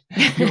instead.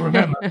 You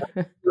remember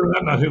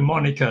who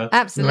Monica?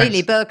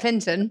 Absolutely, Lewinsky? Bill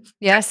Clinton.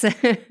 Yes.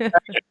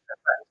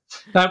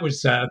 That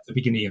was the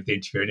beginning of the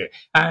interview.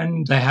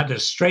 And they had a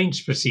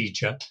strange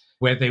procedure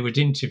where they would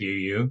interview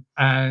you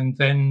and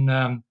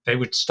then they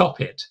would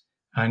stop it.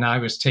 And I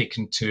was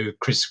taken to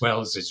Chris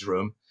Wells's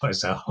room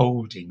as a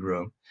holding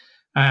room.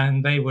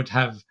 And they would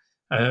have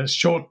a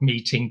short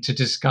meeting to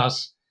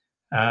discuss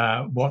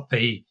what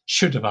they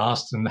should have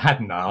asked and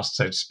hadn't asked,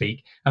 so to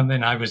speak. And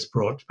then I was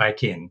brought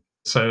back in.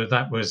 So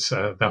that was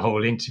the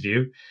whole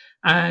interview.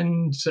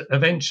 And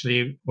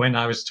eventually, when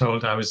I was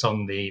told I was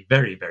on the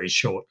very, very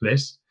short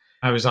list,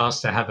 I was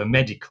asked to have a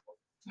medical.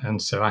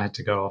 And so I had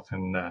to go off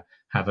and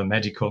have a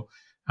medical.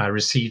 I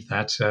received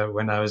that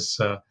when I was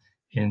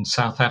in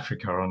South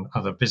Africa on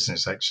other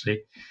business,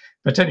 actually.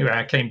 But anyway,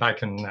 I came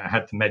back and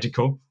had the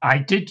medical. I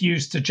did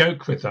used to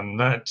joke with them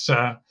that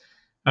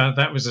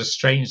that was a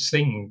strange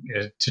thing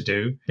to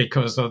do,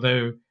 because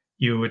although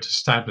you would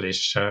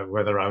establish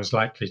whether I was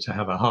likely to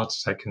have a heart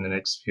attack in the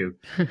next few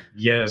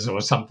years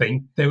or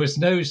something, there was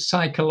no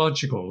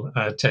psychological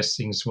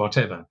testings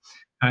whatever.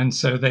 And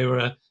so they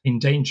were in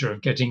danger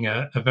of getting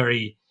a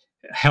very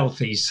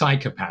healthy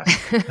psychopath.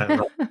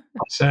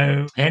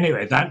 So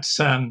anyway, that's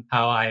how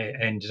I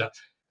ended up.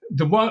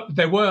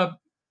 There were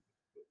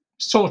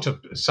sort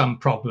of some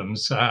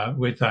problems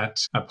with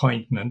that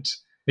appointment,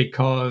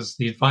 because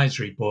the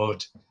advisory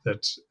board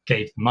that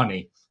gave the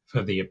money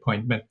for the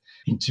appointment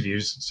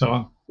interviews and so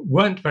on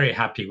weren't very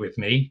happy with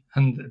me,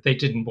 and they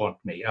didn't want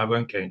me. I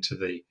won't go into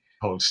the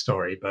whole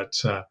story, but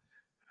I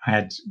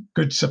had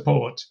good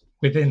support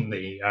within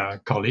the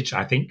college,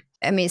 I think.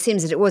 I mean, it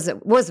seems that it was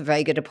a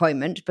very good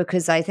appointment,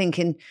 because I think,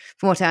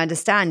 from what I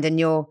understand, in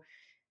your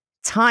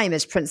time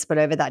as principal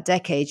over that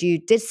decade, you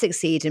did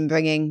succeed in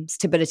bringing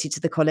stability to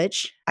the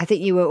college. I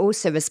think you were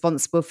also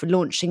responsible for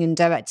launching and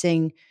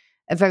directing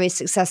a very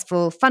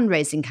successful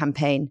fundraising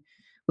campaign,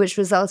 which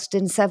resulted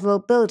in several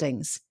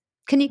buildings.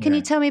 Can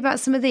you tell me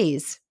about some of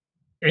these?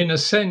 In a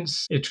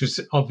sense, it was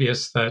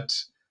obvious that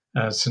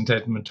St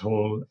Edmund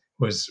Hall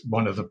was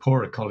one of the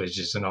poorer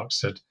colleges in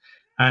Oxford,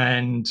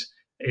 and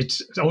it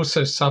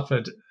also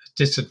suffered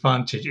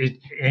disadvantage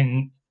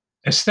in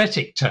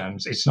aesthetic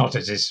terms. It's not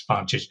a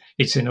disadvantage.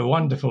 It's in a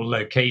wonderful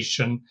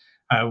location,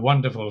 a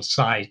wonderful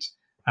site,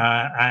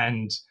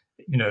 and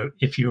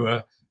if you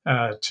were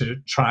to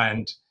try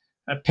and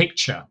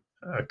picture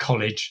a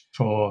college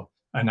for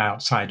an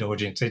outside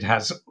audience, it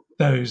has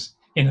those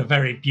in a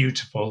very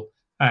beautiful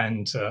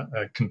and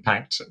a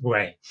compact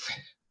way.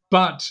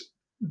 But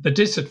the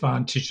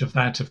disadvantage of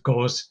that, of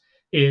course,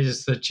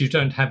 is that you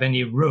don't have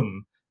any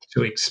room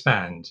to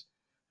expand.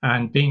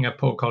 And being a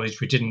poor college,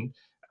 we didn't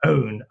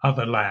own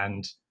other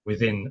land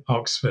within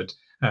Oxford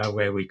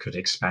where we could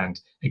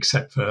expand,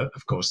 except for,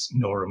 of course,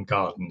 Norham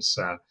Gardens,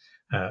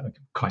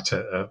 quite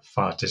a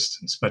far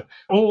distance. But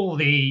all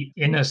the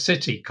inner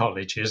city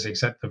colleges,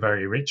 except the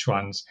very rich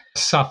ones,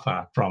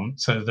 suffer from.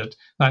 So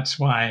that's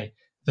why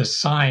the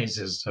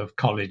sizes of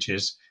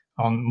colleges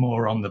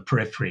more on the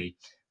periphery,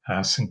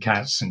 St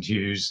Cat's, St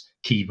Hugh's,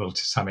 Keble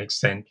to some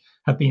extent,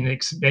 have been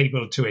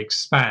able to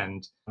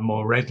expand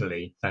more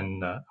readily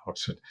than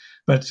Oxford.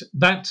 But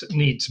that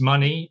needs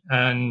money,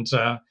 and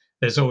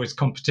there's always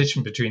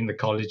competition between the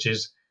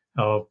colleges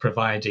of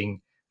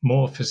providing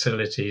more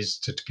facilities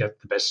to get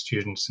the best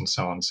students and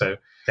so on. So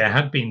there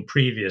had been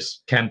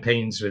previous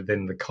campaigns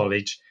within the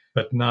college,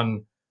 but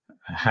none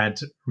had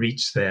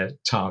reached their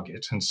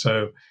target. And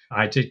so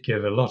I did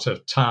give a lot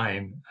of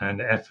time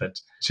and effort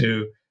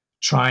to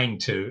trying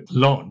to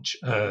launch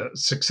a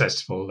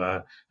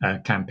successful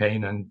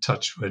campaign, and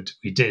touch wood,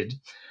 we did.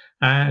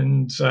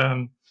 And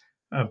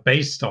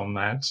based on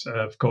that,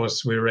 of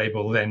course, we were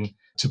able then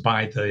to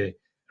buy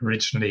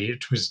originally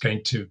it was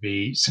going to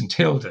be St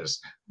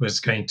Hilda's was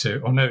going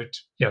to,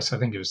 yes, I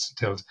think it was St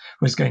Hilda's,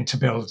 was going to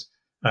build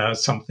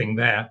something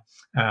there.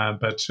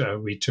 But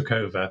we took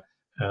over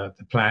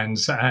the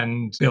plans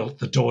and built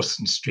the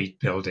Dawson Street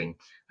building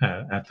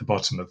at the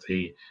bottom of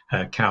the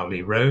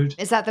Cowley Road.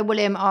 Is that the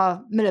William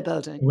R. Miller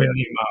building?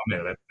 William R.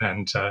 Miller,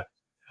 and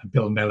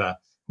Bill Miller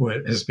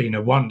has been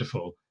a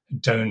wonderful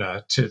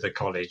donor to the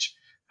college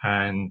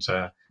and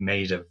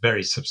made a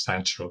very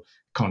substantial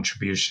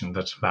contribution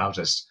that allowed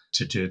us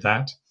to do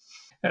that.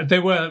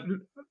 There were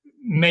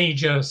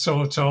major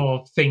sort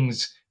of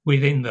things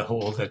within the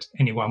hall that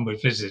anyone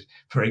would visit.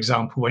 For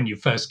example, when you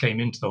first came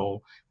into the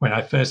hall, when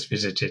I first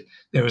visited,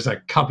 there was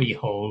a cubby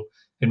hole.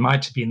 It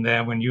might have been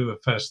there when you were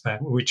first there,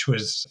 which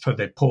was for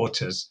the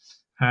porters,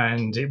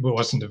 and it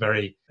wasn't a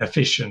very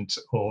efficient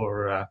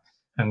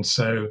and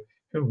so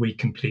we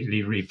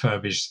completely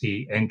refurbished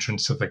the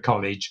entrance of the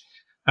college.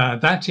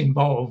 That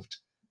involved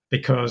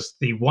because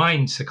the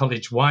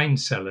college wine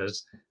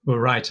cellars were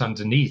right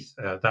underneath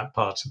that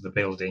part of the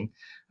building,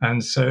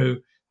 and so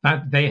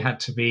that they had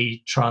to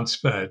be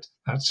transferred.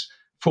 That's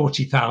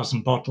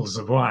 40,000 bottles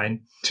of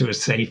wine to a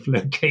safe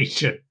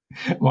location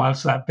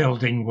whilst that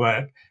building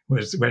work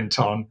went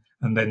on,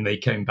 and then they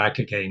came back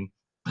again,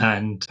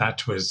 and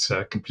that was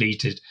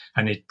completed,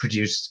 and it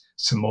produced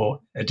some more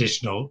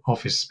additional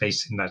office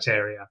space in that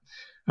area.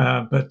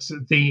 But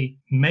the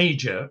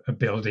major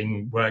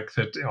building work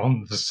that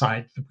on the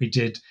site that we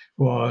did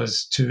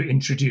was to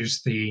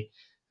introduce the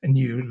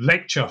new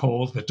lecture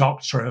hall. The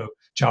Doctorow,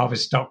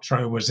 Jarvis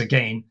Doctorow, was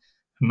again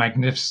a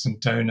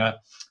magnificent donor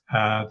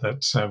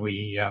that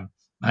we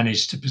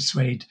managed to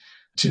persuade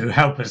to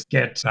help us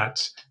get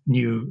that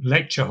new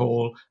lecture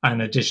hall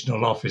and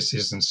additional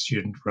offices and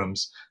student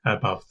rooms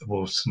above the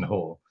Wolfson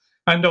Hall.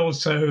 And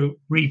also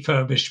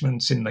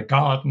refurbishments in the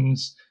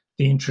gardens,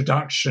 the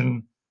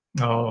introduction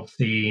of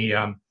the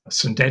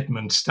St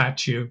Edmund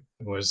statue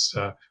was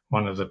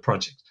one of the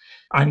projects.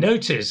 I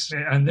noticed,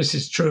 and this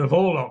is true of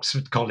all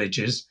Oxford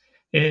colleges,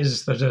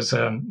 is that as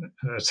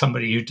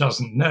somebody who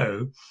doesn't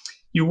know,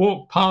 you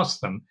walk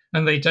past them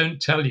and they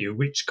don't tell you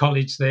which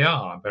college they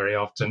are very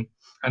often.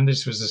 And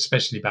this was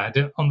especially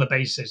bad on the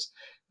basis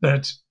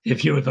that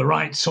if you were the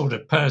right sort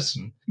of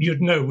person,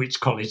 you'd know which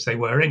college they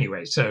were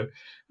anyway. So,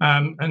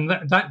 and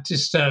that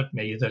disturbed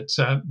me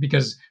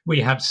because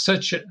we have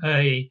such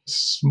a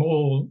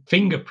small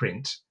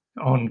fingerprint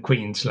on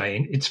Queen's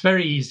Lane, it's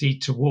very easy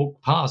to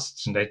walk past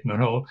St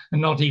Edmund Hall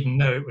and not even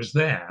know it was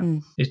there.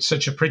 It's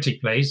such a pretty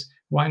place.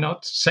 Why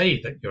not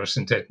say that you're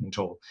St Edmund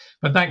Hall?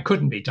 But that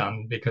couldn't be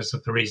done because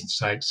of the reasons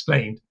I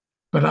explained.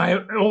 But I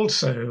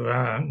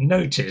also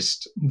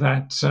noticed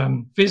that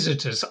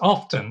visitors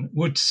often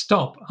would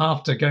stop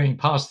after going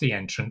past the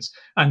entrance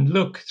and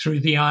look through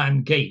the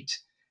iron gate,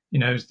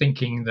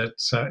 thinking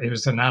that it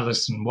was an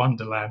Alice in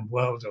Wonderland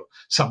world or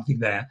something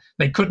there.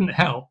 They couldn't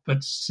help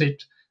but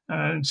sit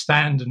and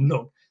stand and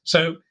look.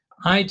 So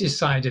I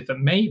decided that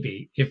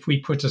maybe if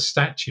we put a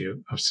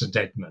statue of St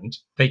Edmund,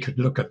 they could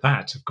look at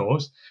that, of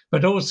course,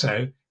 but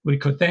also we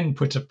could then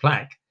put a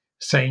plaque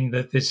saying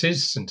that this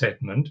is St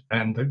Edmund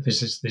and that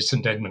this is the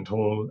St Edmund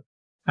Hall.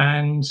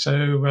 And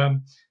so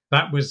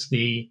that was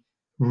the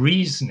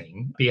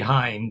reasoning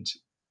behind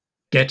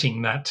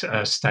getting that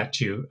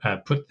statue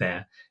put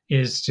there,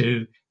 is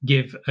to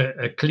give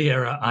a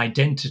clearer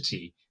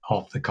identity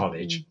of the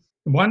college.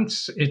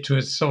 Once it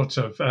was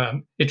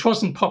it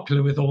wasn't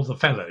popular with all the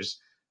fellows.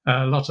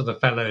 A lot of the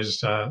fellows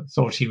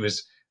thought he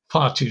was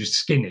far too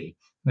skinny.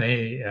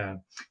 They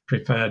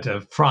preferred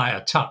a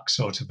Friar Tuck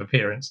sort of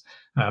appearance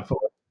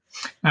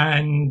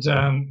and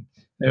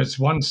there was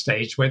one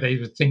stage where they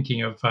were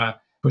thinking of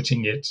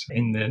putting it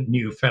in the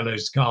new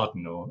Fellows'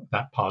 Garden or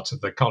that part of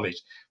the college.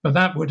 But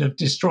that would have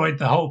destroyed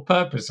the whole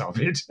purpose of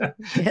it,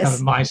 Yes.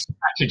 my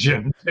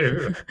stratagem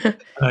to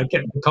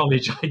get the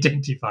college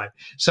identified.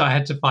 So I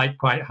had to fight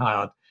quite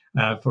hard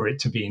for it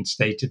to be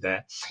instated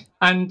there.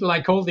 And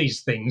like all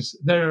these things,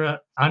 there are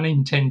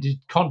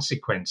unintended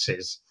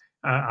consequences.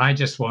 I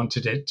just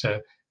wanted it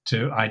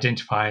to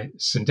identify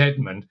St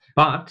Edmund.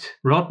 But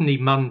Rodney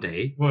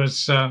Munday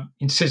was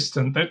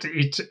insistent that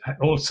it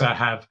also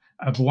have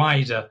a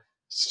wider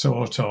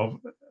sort of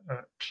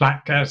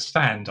plaque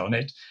stand on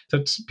it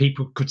that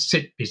people could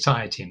sit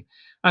beside him.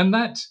 And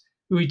that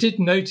we did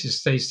notice,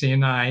 Stacey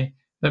and I,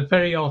 that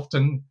very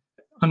often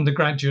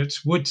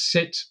undergraduates would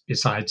sit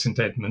beside St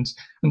Edmund's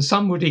and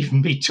some would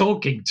even be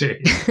talking to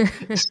him.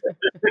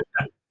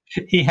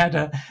 He had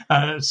a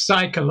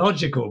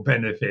psychological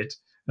benefit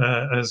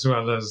as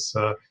well as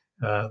a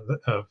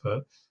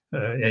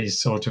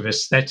sort of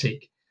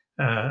aesthetic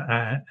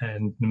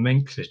and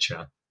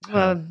nomenclature.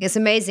 Well, it's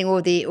amazing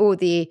all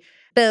the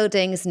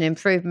buildings and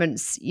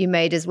improvements you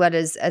made, as well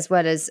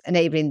as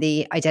enabling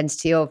the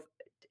identity of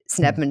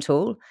St Edmund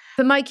Hall.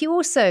 But Mike, you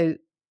also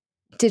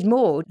did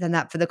more than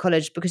that for the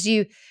college, because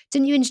you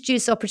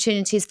introduce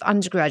opportunities for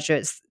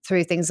undergraduates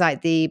through things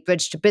like the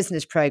Bridge to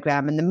Business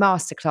program and the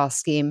masterclass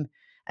scheme,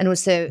 and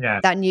also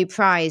that new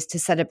prize to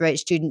celebrate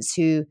students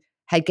who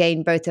had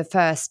gained both a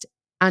first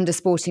and a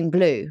sporting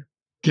blue.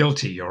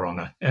 Guilty, Your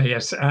Honour.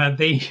 Yes, I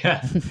think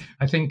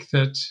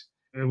that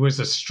it was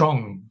a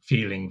strong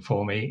feeling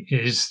for me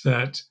is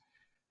that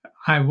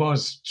I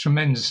was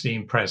tremendously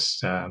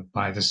impressed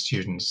by the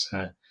students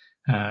at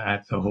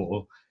the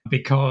hall,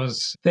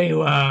 because they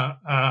were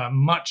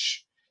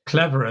much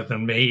cleverer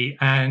than me,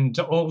 and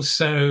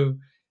also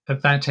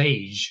at that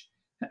age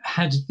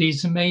had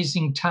these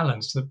amazing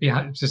talents that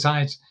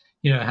besides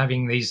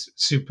having these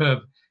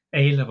superb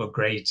A-level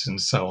grades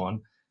and so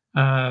on,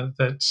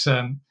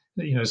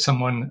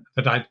 someone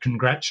that I'd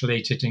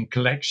congratulated in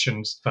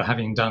collections for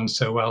having done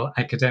so well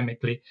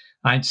academically,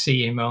 I'd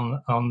see him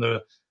on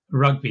the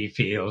rugby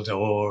field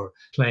or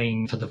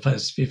playing for the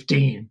first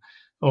 15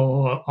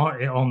 or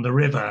on the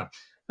river.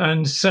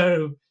 And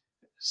so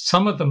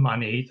some of the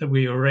money that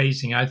we were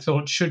raising, I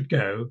thought should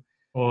go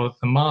for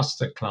the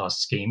masterclass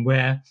scheme,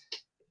 where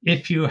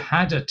if you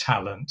had a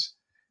talent,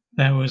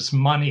 there was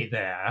money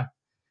there.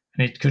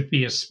 And it could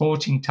be a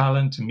sporting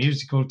talent, a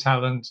musical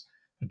talent,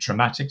 a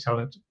dramatic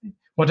talent,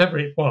 whatever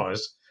it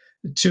was,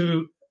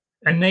 to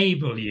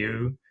enable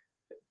you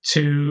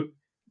to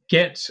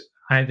get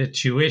either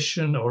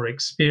tuition or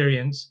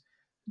experience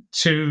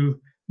to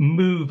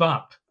move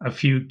up a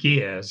few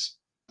gears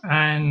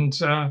and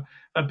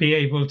be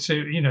able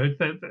to,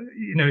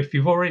 if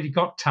you've already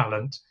got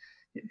talent,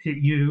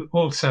 you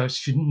also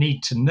should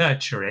need to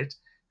nurture it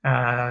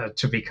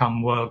to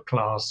become world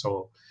class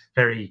or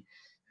very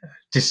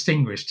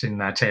distinguished in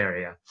that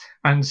area.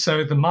 And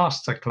so the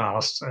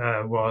masterclass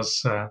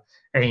was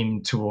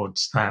aimed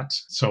towards that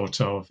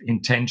sort of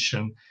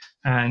intention.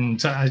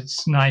 And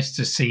it's nice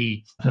to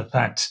see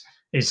that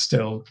is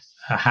still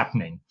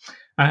happening.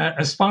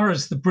 As far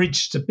as the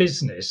bridge to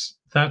business,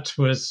 that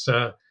was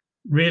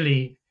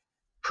really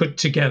put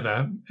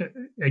together,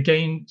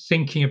 again,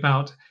 thinking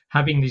about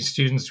having these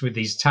students with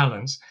these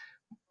talents,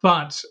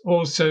 but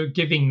also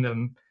giving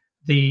them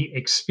the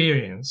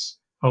experience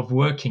of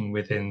working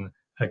within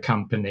a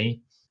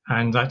company.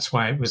 And that's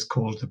why it was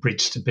called the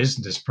Bridge to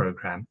Business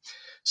program.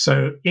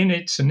 So, in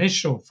its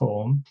initial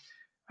form,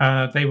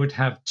 they would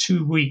have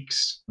 2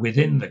 weeks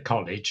within the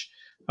college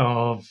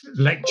of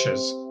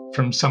lectures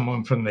from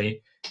someone from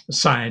the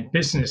St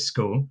Business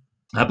School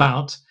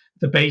about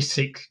the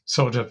basic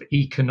sort of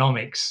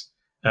economics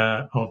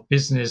of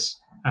business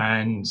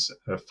and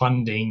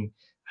funding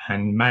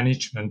and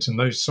management and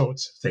those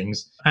sorts of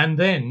things. And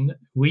then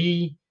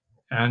we,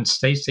 and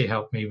Stacey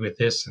helped me with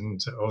this, and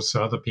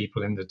also other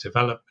people in the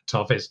development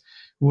office,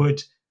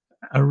 would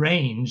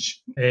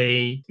arrange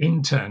a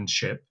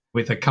internship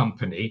with a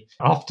company.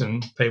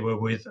 Often they were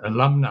with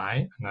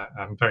alumni, and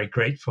I'm very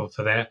grateful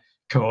for their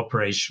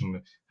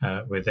cooperation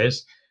with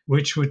this,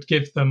 which would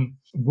give them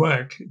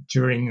work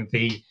during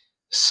the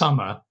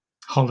summer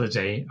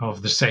holiday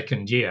of the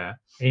second year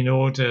in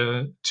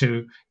order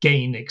to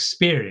gain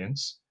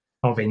experience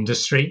of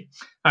industry.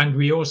 And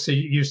we also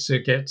used to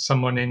get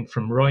someone in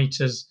from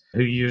Reuters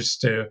who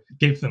used to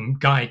give them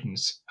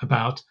guidance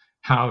about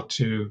how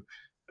to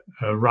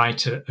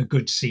write a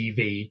good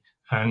CV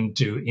and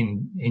do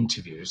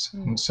interviews.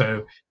 And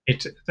so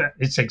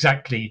it's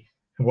exactly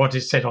what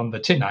is said on the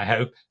tin, I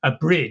hope, a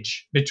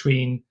bridge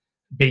between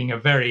being a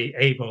very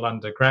able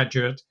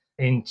undergraduate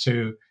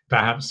into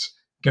perhaps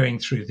going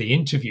through the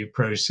interview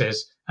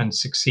process and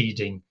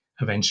succeeding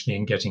eventually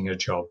in getting a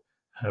job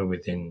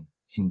within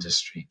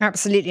industry.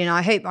 Absolutely. And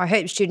I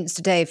hope students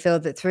today feel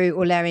that through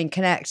Aularian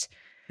Connect,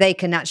 they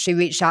can actually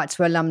reach out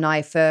to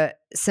alumni for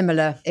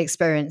similar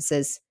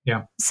experiences.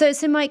 Yeah. So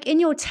Mike, in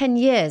your 10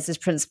 years as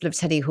principal of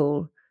Teddy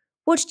Hall,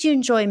 what did you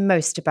enjoy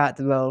most about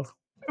the role?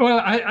 Well,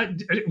 I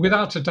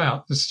without a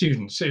doubt, the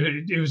students.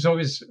 It was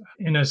always,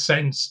 in a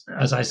sense,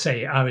 as I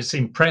say, I was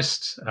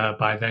impressed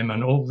by them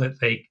and all that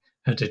they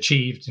had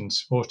achieved in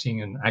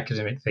sporting and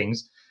academic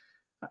things.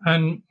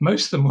 And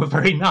most of them were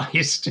very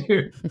nice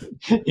too.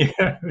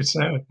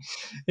 So,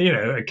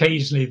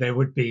 occasionally there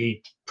would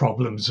be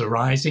problems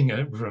arising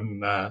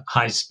from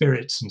high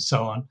spirits and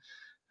so on.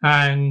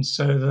 And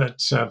so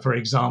that, for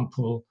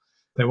example,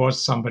 there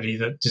was somebody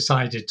that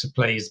decided to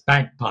play his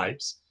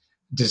bagpipes,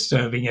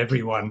 disturbing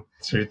everyone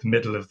through the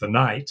middle of the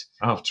night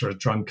after a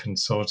drunken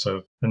sort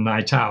of a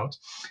night out.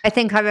 I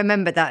think I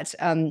remember that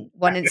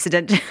one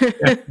incident.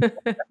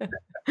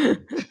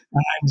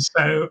 And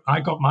so I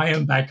got my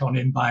own back on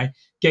him by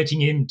getting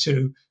him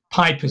to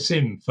pipe us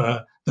in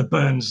for the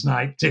Burns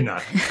night dinner.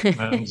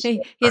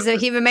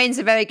 He remains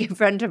a very good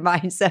friend of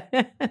mine. So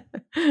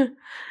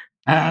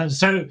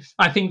So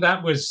I think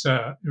that was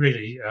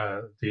really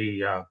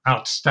the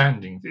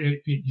outstanding.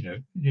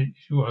 It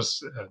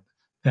was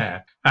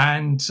there.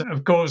 And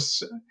of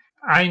course,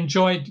 I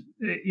enjoyed,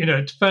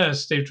 at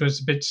first it was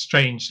a bit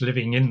strange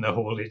living in the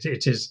hall.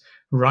 It is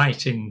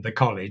right in the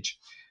college,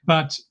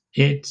 but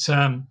it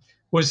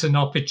was an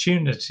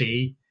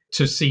opportunity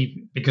to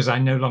see, because I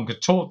no longer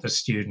taught the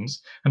students,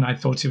 and I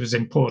thought it was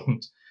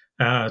important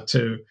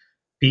to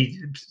be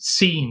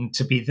seen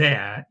to be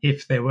there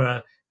if there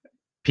were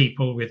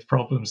people with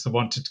problems that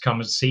wanted to come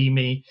and see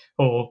me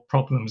or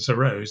problems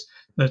arose,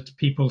 that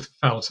people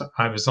felt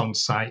I was on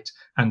site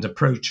and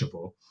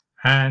approachable.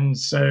 And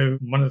so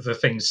one of the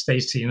things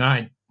Stacey and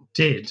I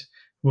did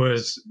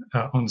was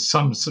on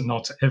some,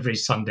 not every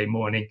Sunday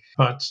morning,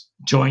 but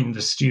join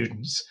the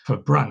students for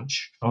brunch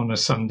on a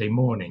Sunday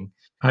morning.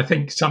 I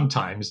think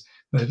sometimes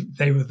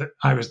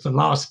I was the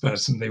last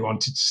person they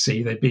wanted to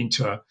see. They'd been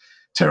to a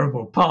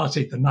terrible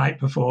party the night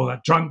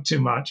before, drunk too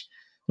much.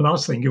 The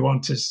last thing you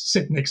want is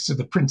sit next to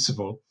the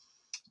principal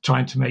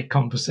trying to make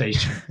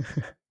conversation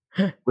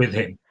with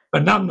him.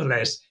 But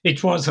nonetheless,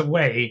 it was a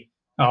way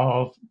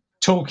of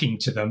talking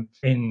to them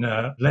in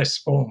a less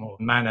formal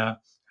manner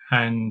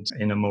and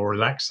in a more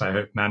relaxed, I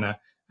hope, manner.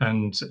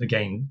 And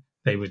again,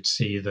 they would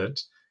see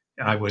that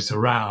I was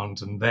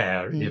around and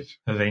there if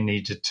they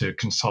needed to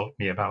consult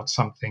me about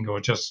something or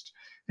just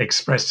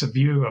express a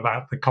view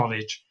about the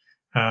college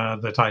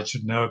that I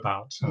should know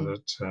about. So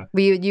that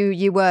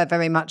you were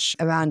very much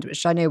around,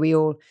 which I know we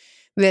all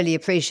really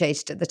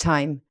appreciated at the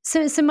time.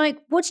 So Mike,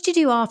 what did you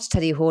do after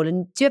Teddy Hall,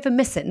 and do you ever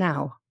miss it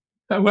now?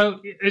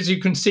 Well, as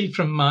you can see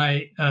from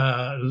my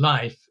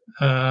life,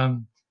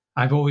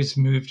 I've always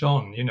moved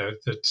on.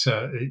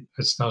 That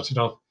I started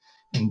off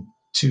in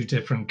 2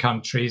 different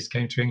countries,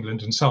 came to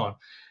England, and so on.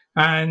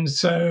 And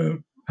so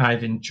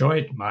I've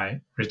enjoyed my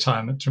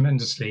retirement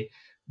tremendously,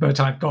 but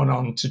I've gone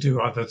on to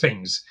do other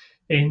things.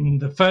 In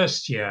the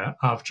first year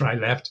after I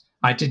left,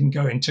 I didn't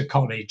go into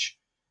college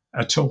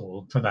at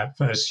all for that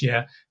first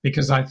year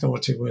because I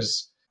thought it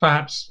was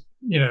perhaps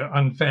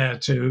unfair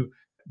to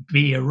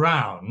be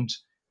around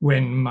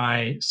when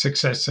my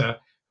successor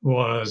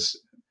was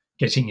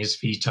getting his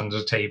feet under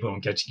the table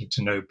and getting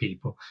to know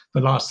people.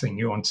 The last thing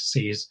you want to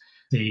see is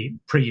the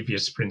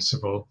previous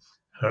principal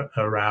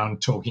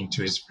around talking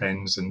to his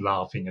friends and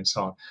laughing and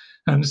so on.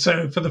 And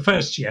so for the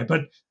first year,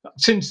 but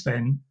since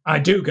then, I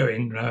do go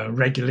in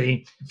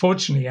regularly.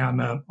 Fortunately, I'm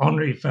an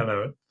honorary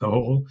fellow at the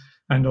Hall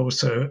and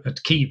also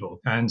at Keble.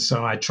 And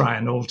so I try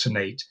and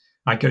alternate.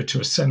 I go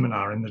to a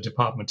seminar in the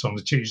department on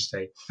the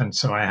Tuesday. And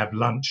so I have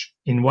lunch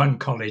in one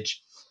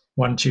college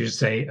one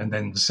Tuesday and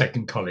then the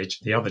second college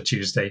the other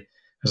Tuesday.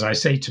 As I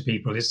say to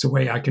people, it's the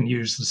way I can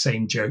use the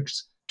same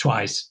jokes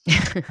twice.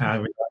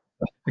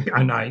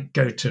 And I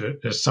go to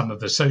some of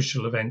the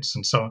social events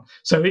and so on.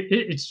 So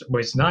it's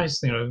always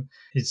nice.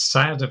 It's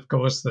sad, of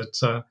course,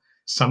 that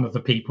some of the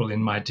people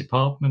in my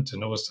department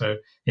and also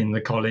in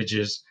the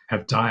colleges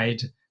have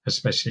died,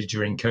 especially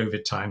during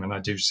COVID time. And I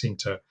do seem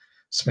to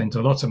spend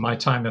a lot of my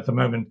time at the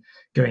moment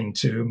going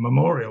to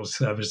memorial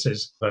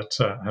services that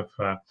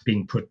have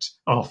been put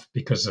off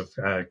because of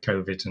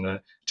COVID and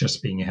are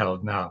just being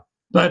held now.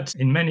 But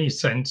in many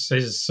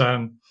senses,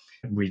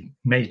 we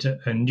made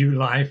a new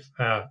life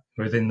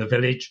within the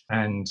village,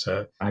 and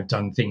I've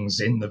done things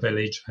in the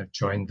village. I've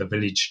joined the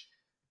village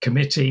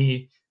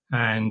committee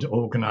and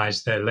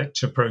organised their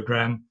lecture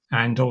programme,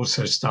 and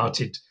also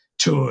started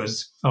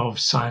tours of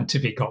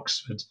scientific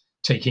Oxford,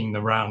 taking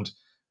them around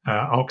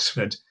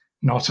Oxford,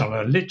 not on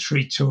a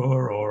literary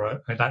tour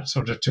or that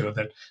sort of tour,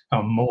 that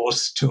a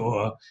Morse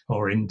tour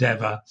or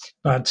Endeavour,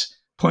 but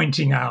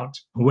pointing out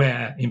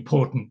where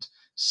important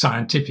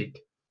scientific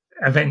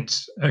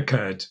events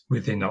occurred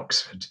within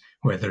Oxford,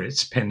 whether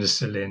it's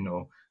penicillin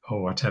or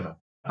whatever.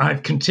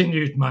 I've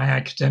continued my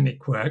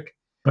academic work,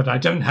 but I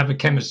don't have a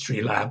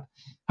chemistry lab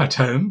at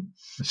home.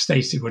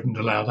 Stacey wouldn't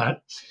allow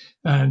that.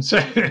 And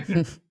so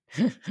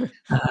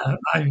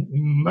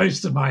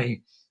most of my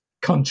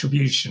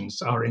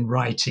contributions are in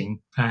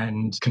writing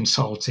and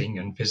consulting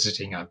and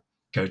visiting. I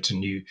go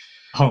to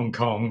Hong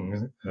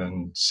Kong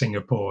and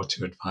Singapore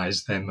to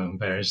advise them on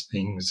various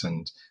things,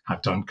 and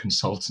I've done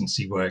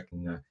consultancy work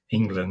in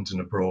England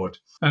and abroad.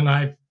 And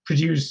I've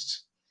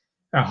produced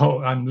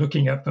I'm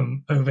looking at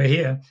them over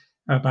here,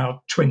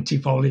 about 20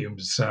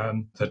 volumes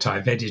that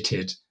I've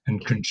edited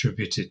and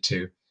contributed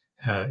to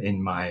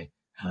in my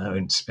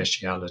own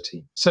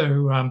speciality.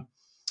 So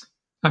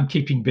I'm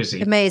keeping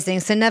busy. Amazing.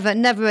 So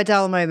never a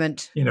dull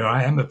moment.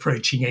 I am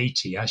approaching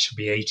 80. I shall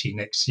be 80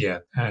 next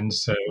year. And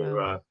so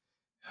wow.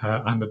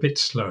 I'm a bit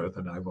slower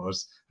than I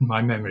was.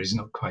 My memory is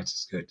not quite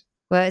as good.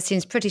 Well, it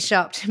seems pretty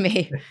sharp to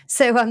me.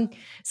 So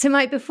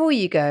Mike, before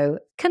you go,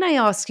 can I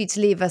ask you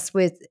to leave us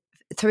with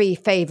 3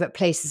 favourite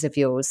places of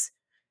yours?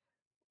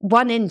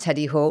 One in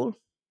Teddy Hall,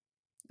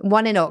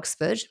 one in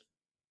Oxford,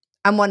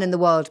 and one in the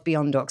world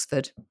beyond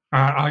Oxford.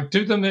 I'll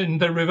do them in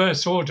the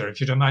reverse order,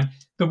 if you don't mind.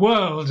 The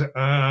world,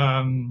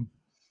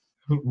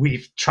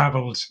 we've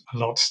travelled a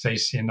lot,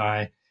 Stacey and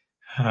I,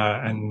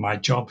 and my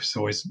job has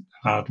always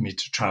allowed me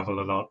to travel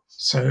a lot.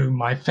 So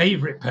my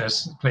favourite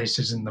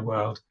places in the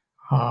world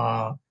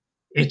are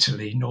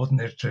Italy, northern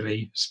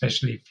Italy,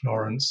 especially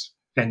Florence,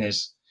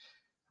 Venice,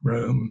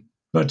 Rome,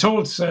 but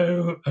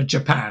also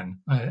Japan.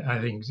 I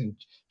think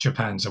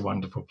Japan's a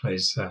wonderful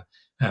place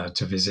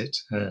to visit.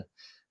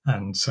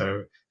 And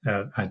so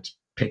I'd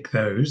pick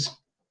those.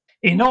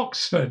 In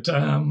Oxford,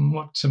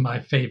 what are my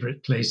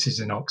favourite places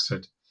in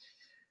Oxford?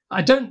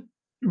 I don't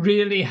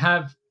really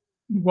have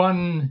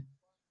one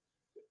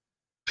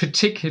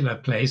particular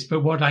place,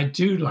 but what I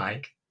do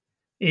like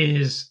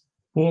is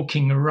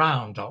walking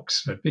around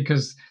Oxford,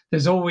 because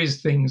there's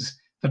always things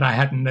that I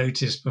hadn't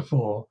noticed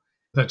before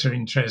that are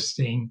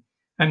interesting.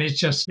 And it's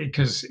just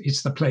because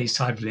it's the place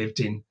I've lived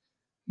in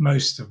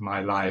most of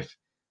my life.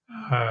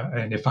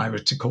 And if I were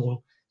to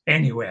call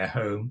anywhere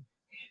home,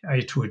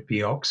 it would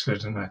be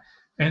Oxford.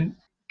 And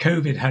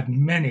COVID had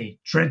many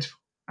dreadful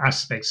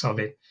aspects of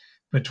it.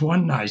 But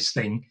one nice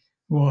thing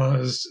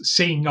was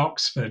seeing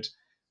Oxford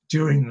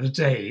during the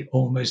day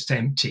almost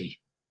empty,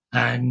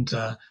 and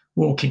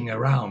walking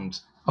around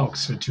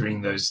Oxford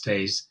during those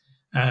days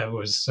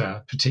was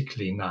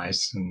particularly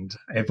nice and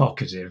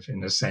evocative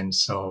in a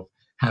sense of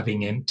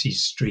having empty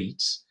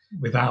streets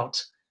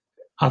without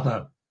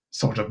other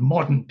sort of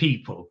modern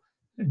people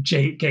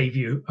gave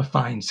you a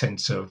fine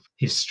sense of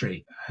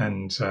history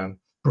and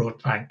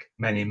brought back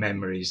many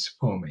memories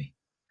for me.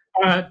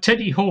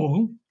 Teddy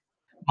Hall,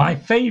 my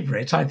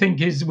favourite, I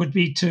think, would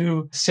be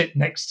to sit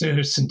next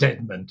to St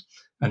Edmund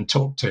and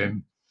talk to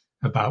him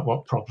about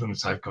what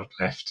problems I've got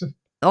left.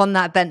 On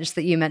that bench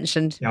that you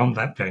mentioned. On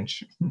that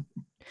bench.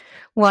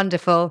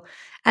 Wonderful.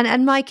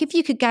 And Mike, if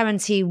you could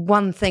guarantee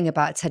one thing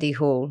about Teddy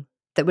Hall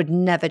that would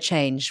never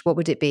change, what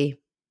would it be?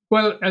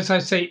 Well, as I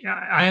say,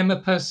 I am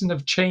a person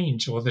of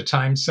change all the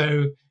time.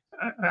 So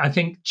I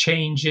think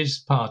change is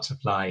part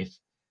of life.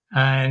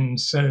 And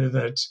so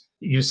that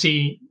you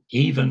see,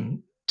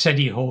 even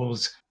Teddy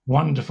Hall's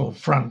wonderful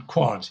front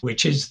quad,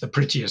 which is the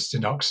prettiest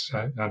in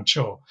Oxford, I'm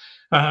sure,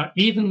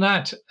 even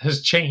that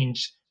has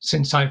changed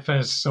since I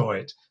first saw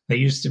it. There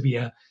used to be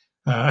a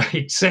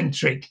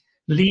eccentric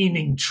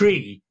leaning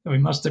tree. We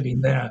must have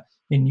been there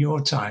in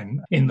your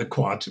time in the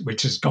quad,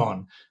 which is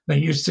gone. There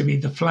used to be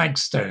the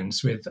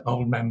flagstones with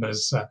old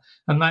members,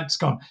 and that's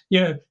gone.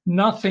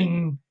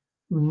 Nothing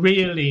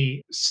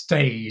really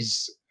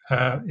stays.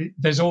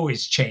 There's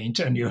always change,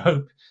 and you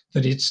hope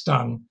that it's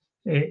done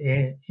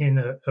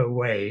in a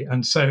way.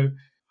 And so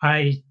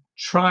I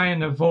try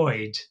and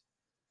avoid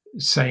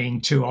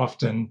saying too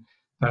often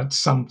that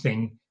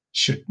something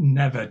should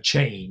never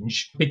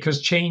change,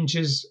 because change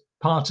is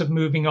part of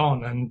moving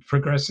on and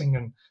progressing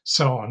and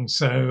so on.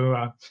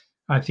 So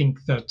I think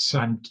that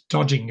I'm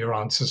dodging your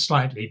answer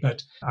slightly,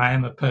 but I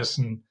am a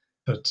person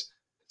that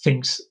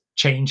thinks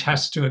change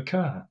has to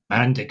occur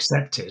and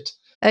accept it.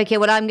 Okay,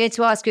 well, I'm going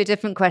to ask you a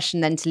different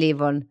question then to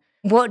leave on.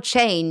 What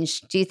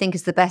change do you think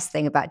is the best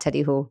thing about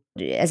Teddy Hall?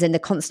 As in the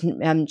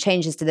constant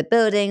changes to the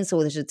buildings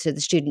or to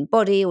the student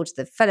body or to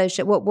the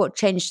fellowship? What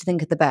change do you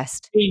think are the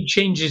best?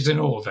 Changes in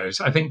all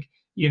those. I think,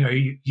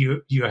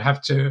 you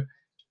have to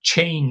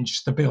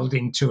change the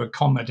building to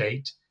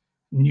accommodate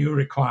new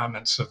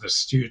requirements of the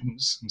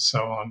students and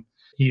so on.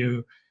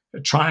 You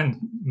try and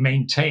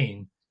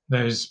maintain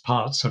those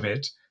parts of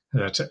it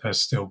that are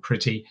still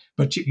pretty,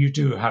 but you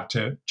do have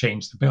to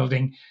change the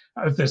building.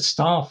 The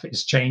staff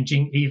is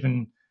changing.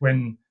 Even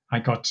when I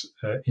got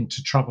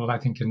into trouble, I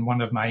think, in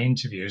one of my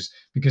interviews,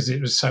 because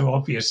it was so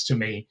obvious to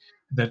me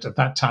that at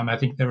that time, I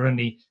think there were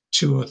only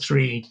 2 or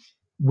 3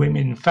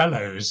 women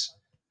fellows,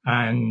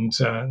 and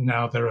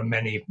now there are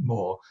many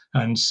more.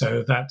 And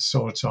so that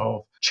sort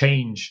of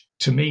change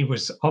to me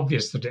was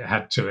obvious that it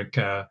had to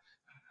occur.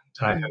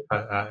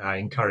 I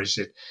encouraged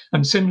it.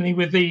 And similarly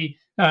with the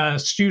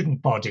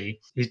student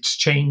body, it's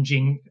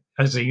changing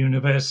as a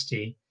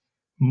university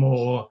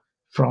more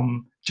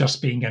from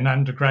just being an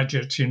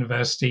undergraduate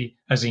university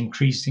as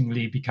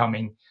increasingly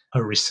becoming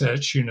a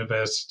research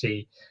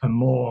university, a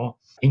more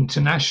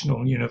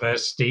international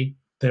university.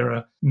 There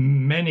are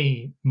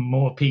many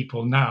more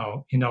people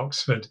now in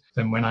Oxford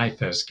than when I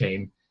first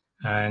came.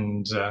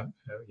 And,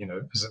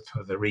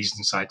 for the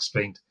reasons I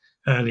explained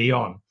early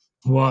on,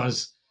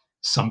 was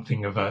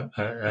something of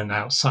an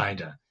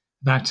outsider.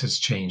 That has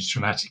changed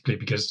dramatically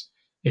because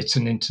it's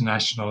an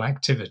international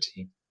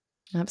activity.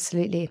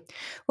 Absolutely.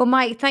 Well,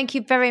 Mike, thank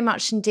you very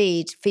much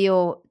indeed for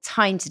your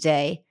time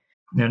today.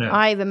 No.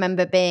 I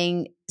remember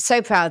being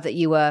so proud that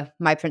you were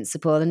my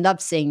principal and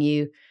loved seeing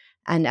you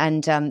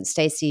and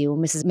Stacey or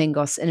Mrs.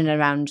 Mingos in and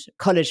around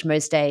college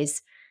most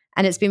days.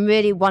 And it's been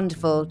really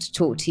wonderful to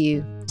talk to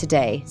you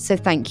today. So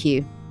thank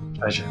you.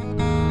 Pleasure.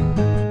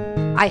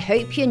 I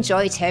hope you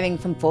enjoyed hearing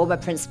from former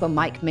Principal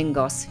Mike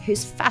Mingos,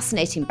 whose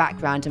fascinating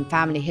background and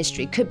family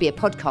history could be a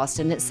podcast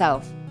in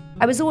itself.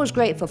 I was always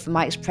grateful for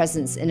Mike's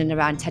presence in and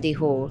around Teddy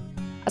Hall,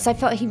 as I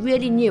felt he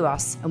really knew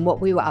us and what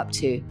we were up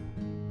to.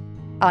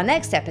 Our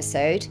next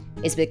episode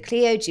is with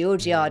Cleo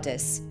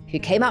Georgiadis, who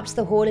came up to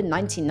the Hall in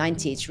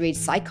 1990 to read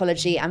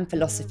psychology and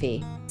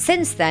philosophy.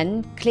 Since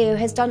then, Cleo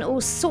has done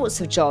all sorts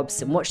of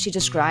jobs in what she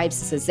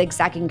describes as a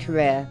zigzagging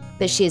career,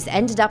 but she has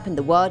ended up in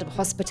the world of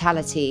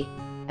hospitality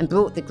and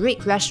brought the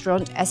Greek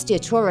restaurant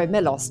Estiatoro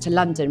Milos to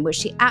London, which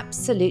she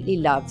absolutely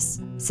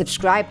loves.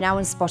 Subscribe now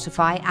on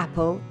Spotify,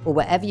 Apple, or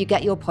wherever you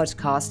get your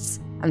podcasts,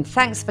 and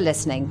thanks for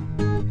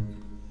listening.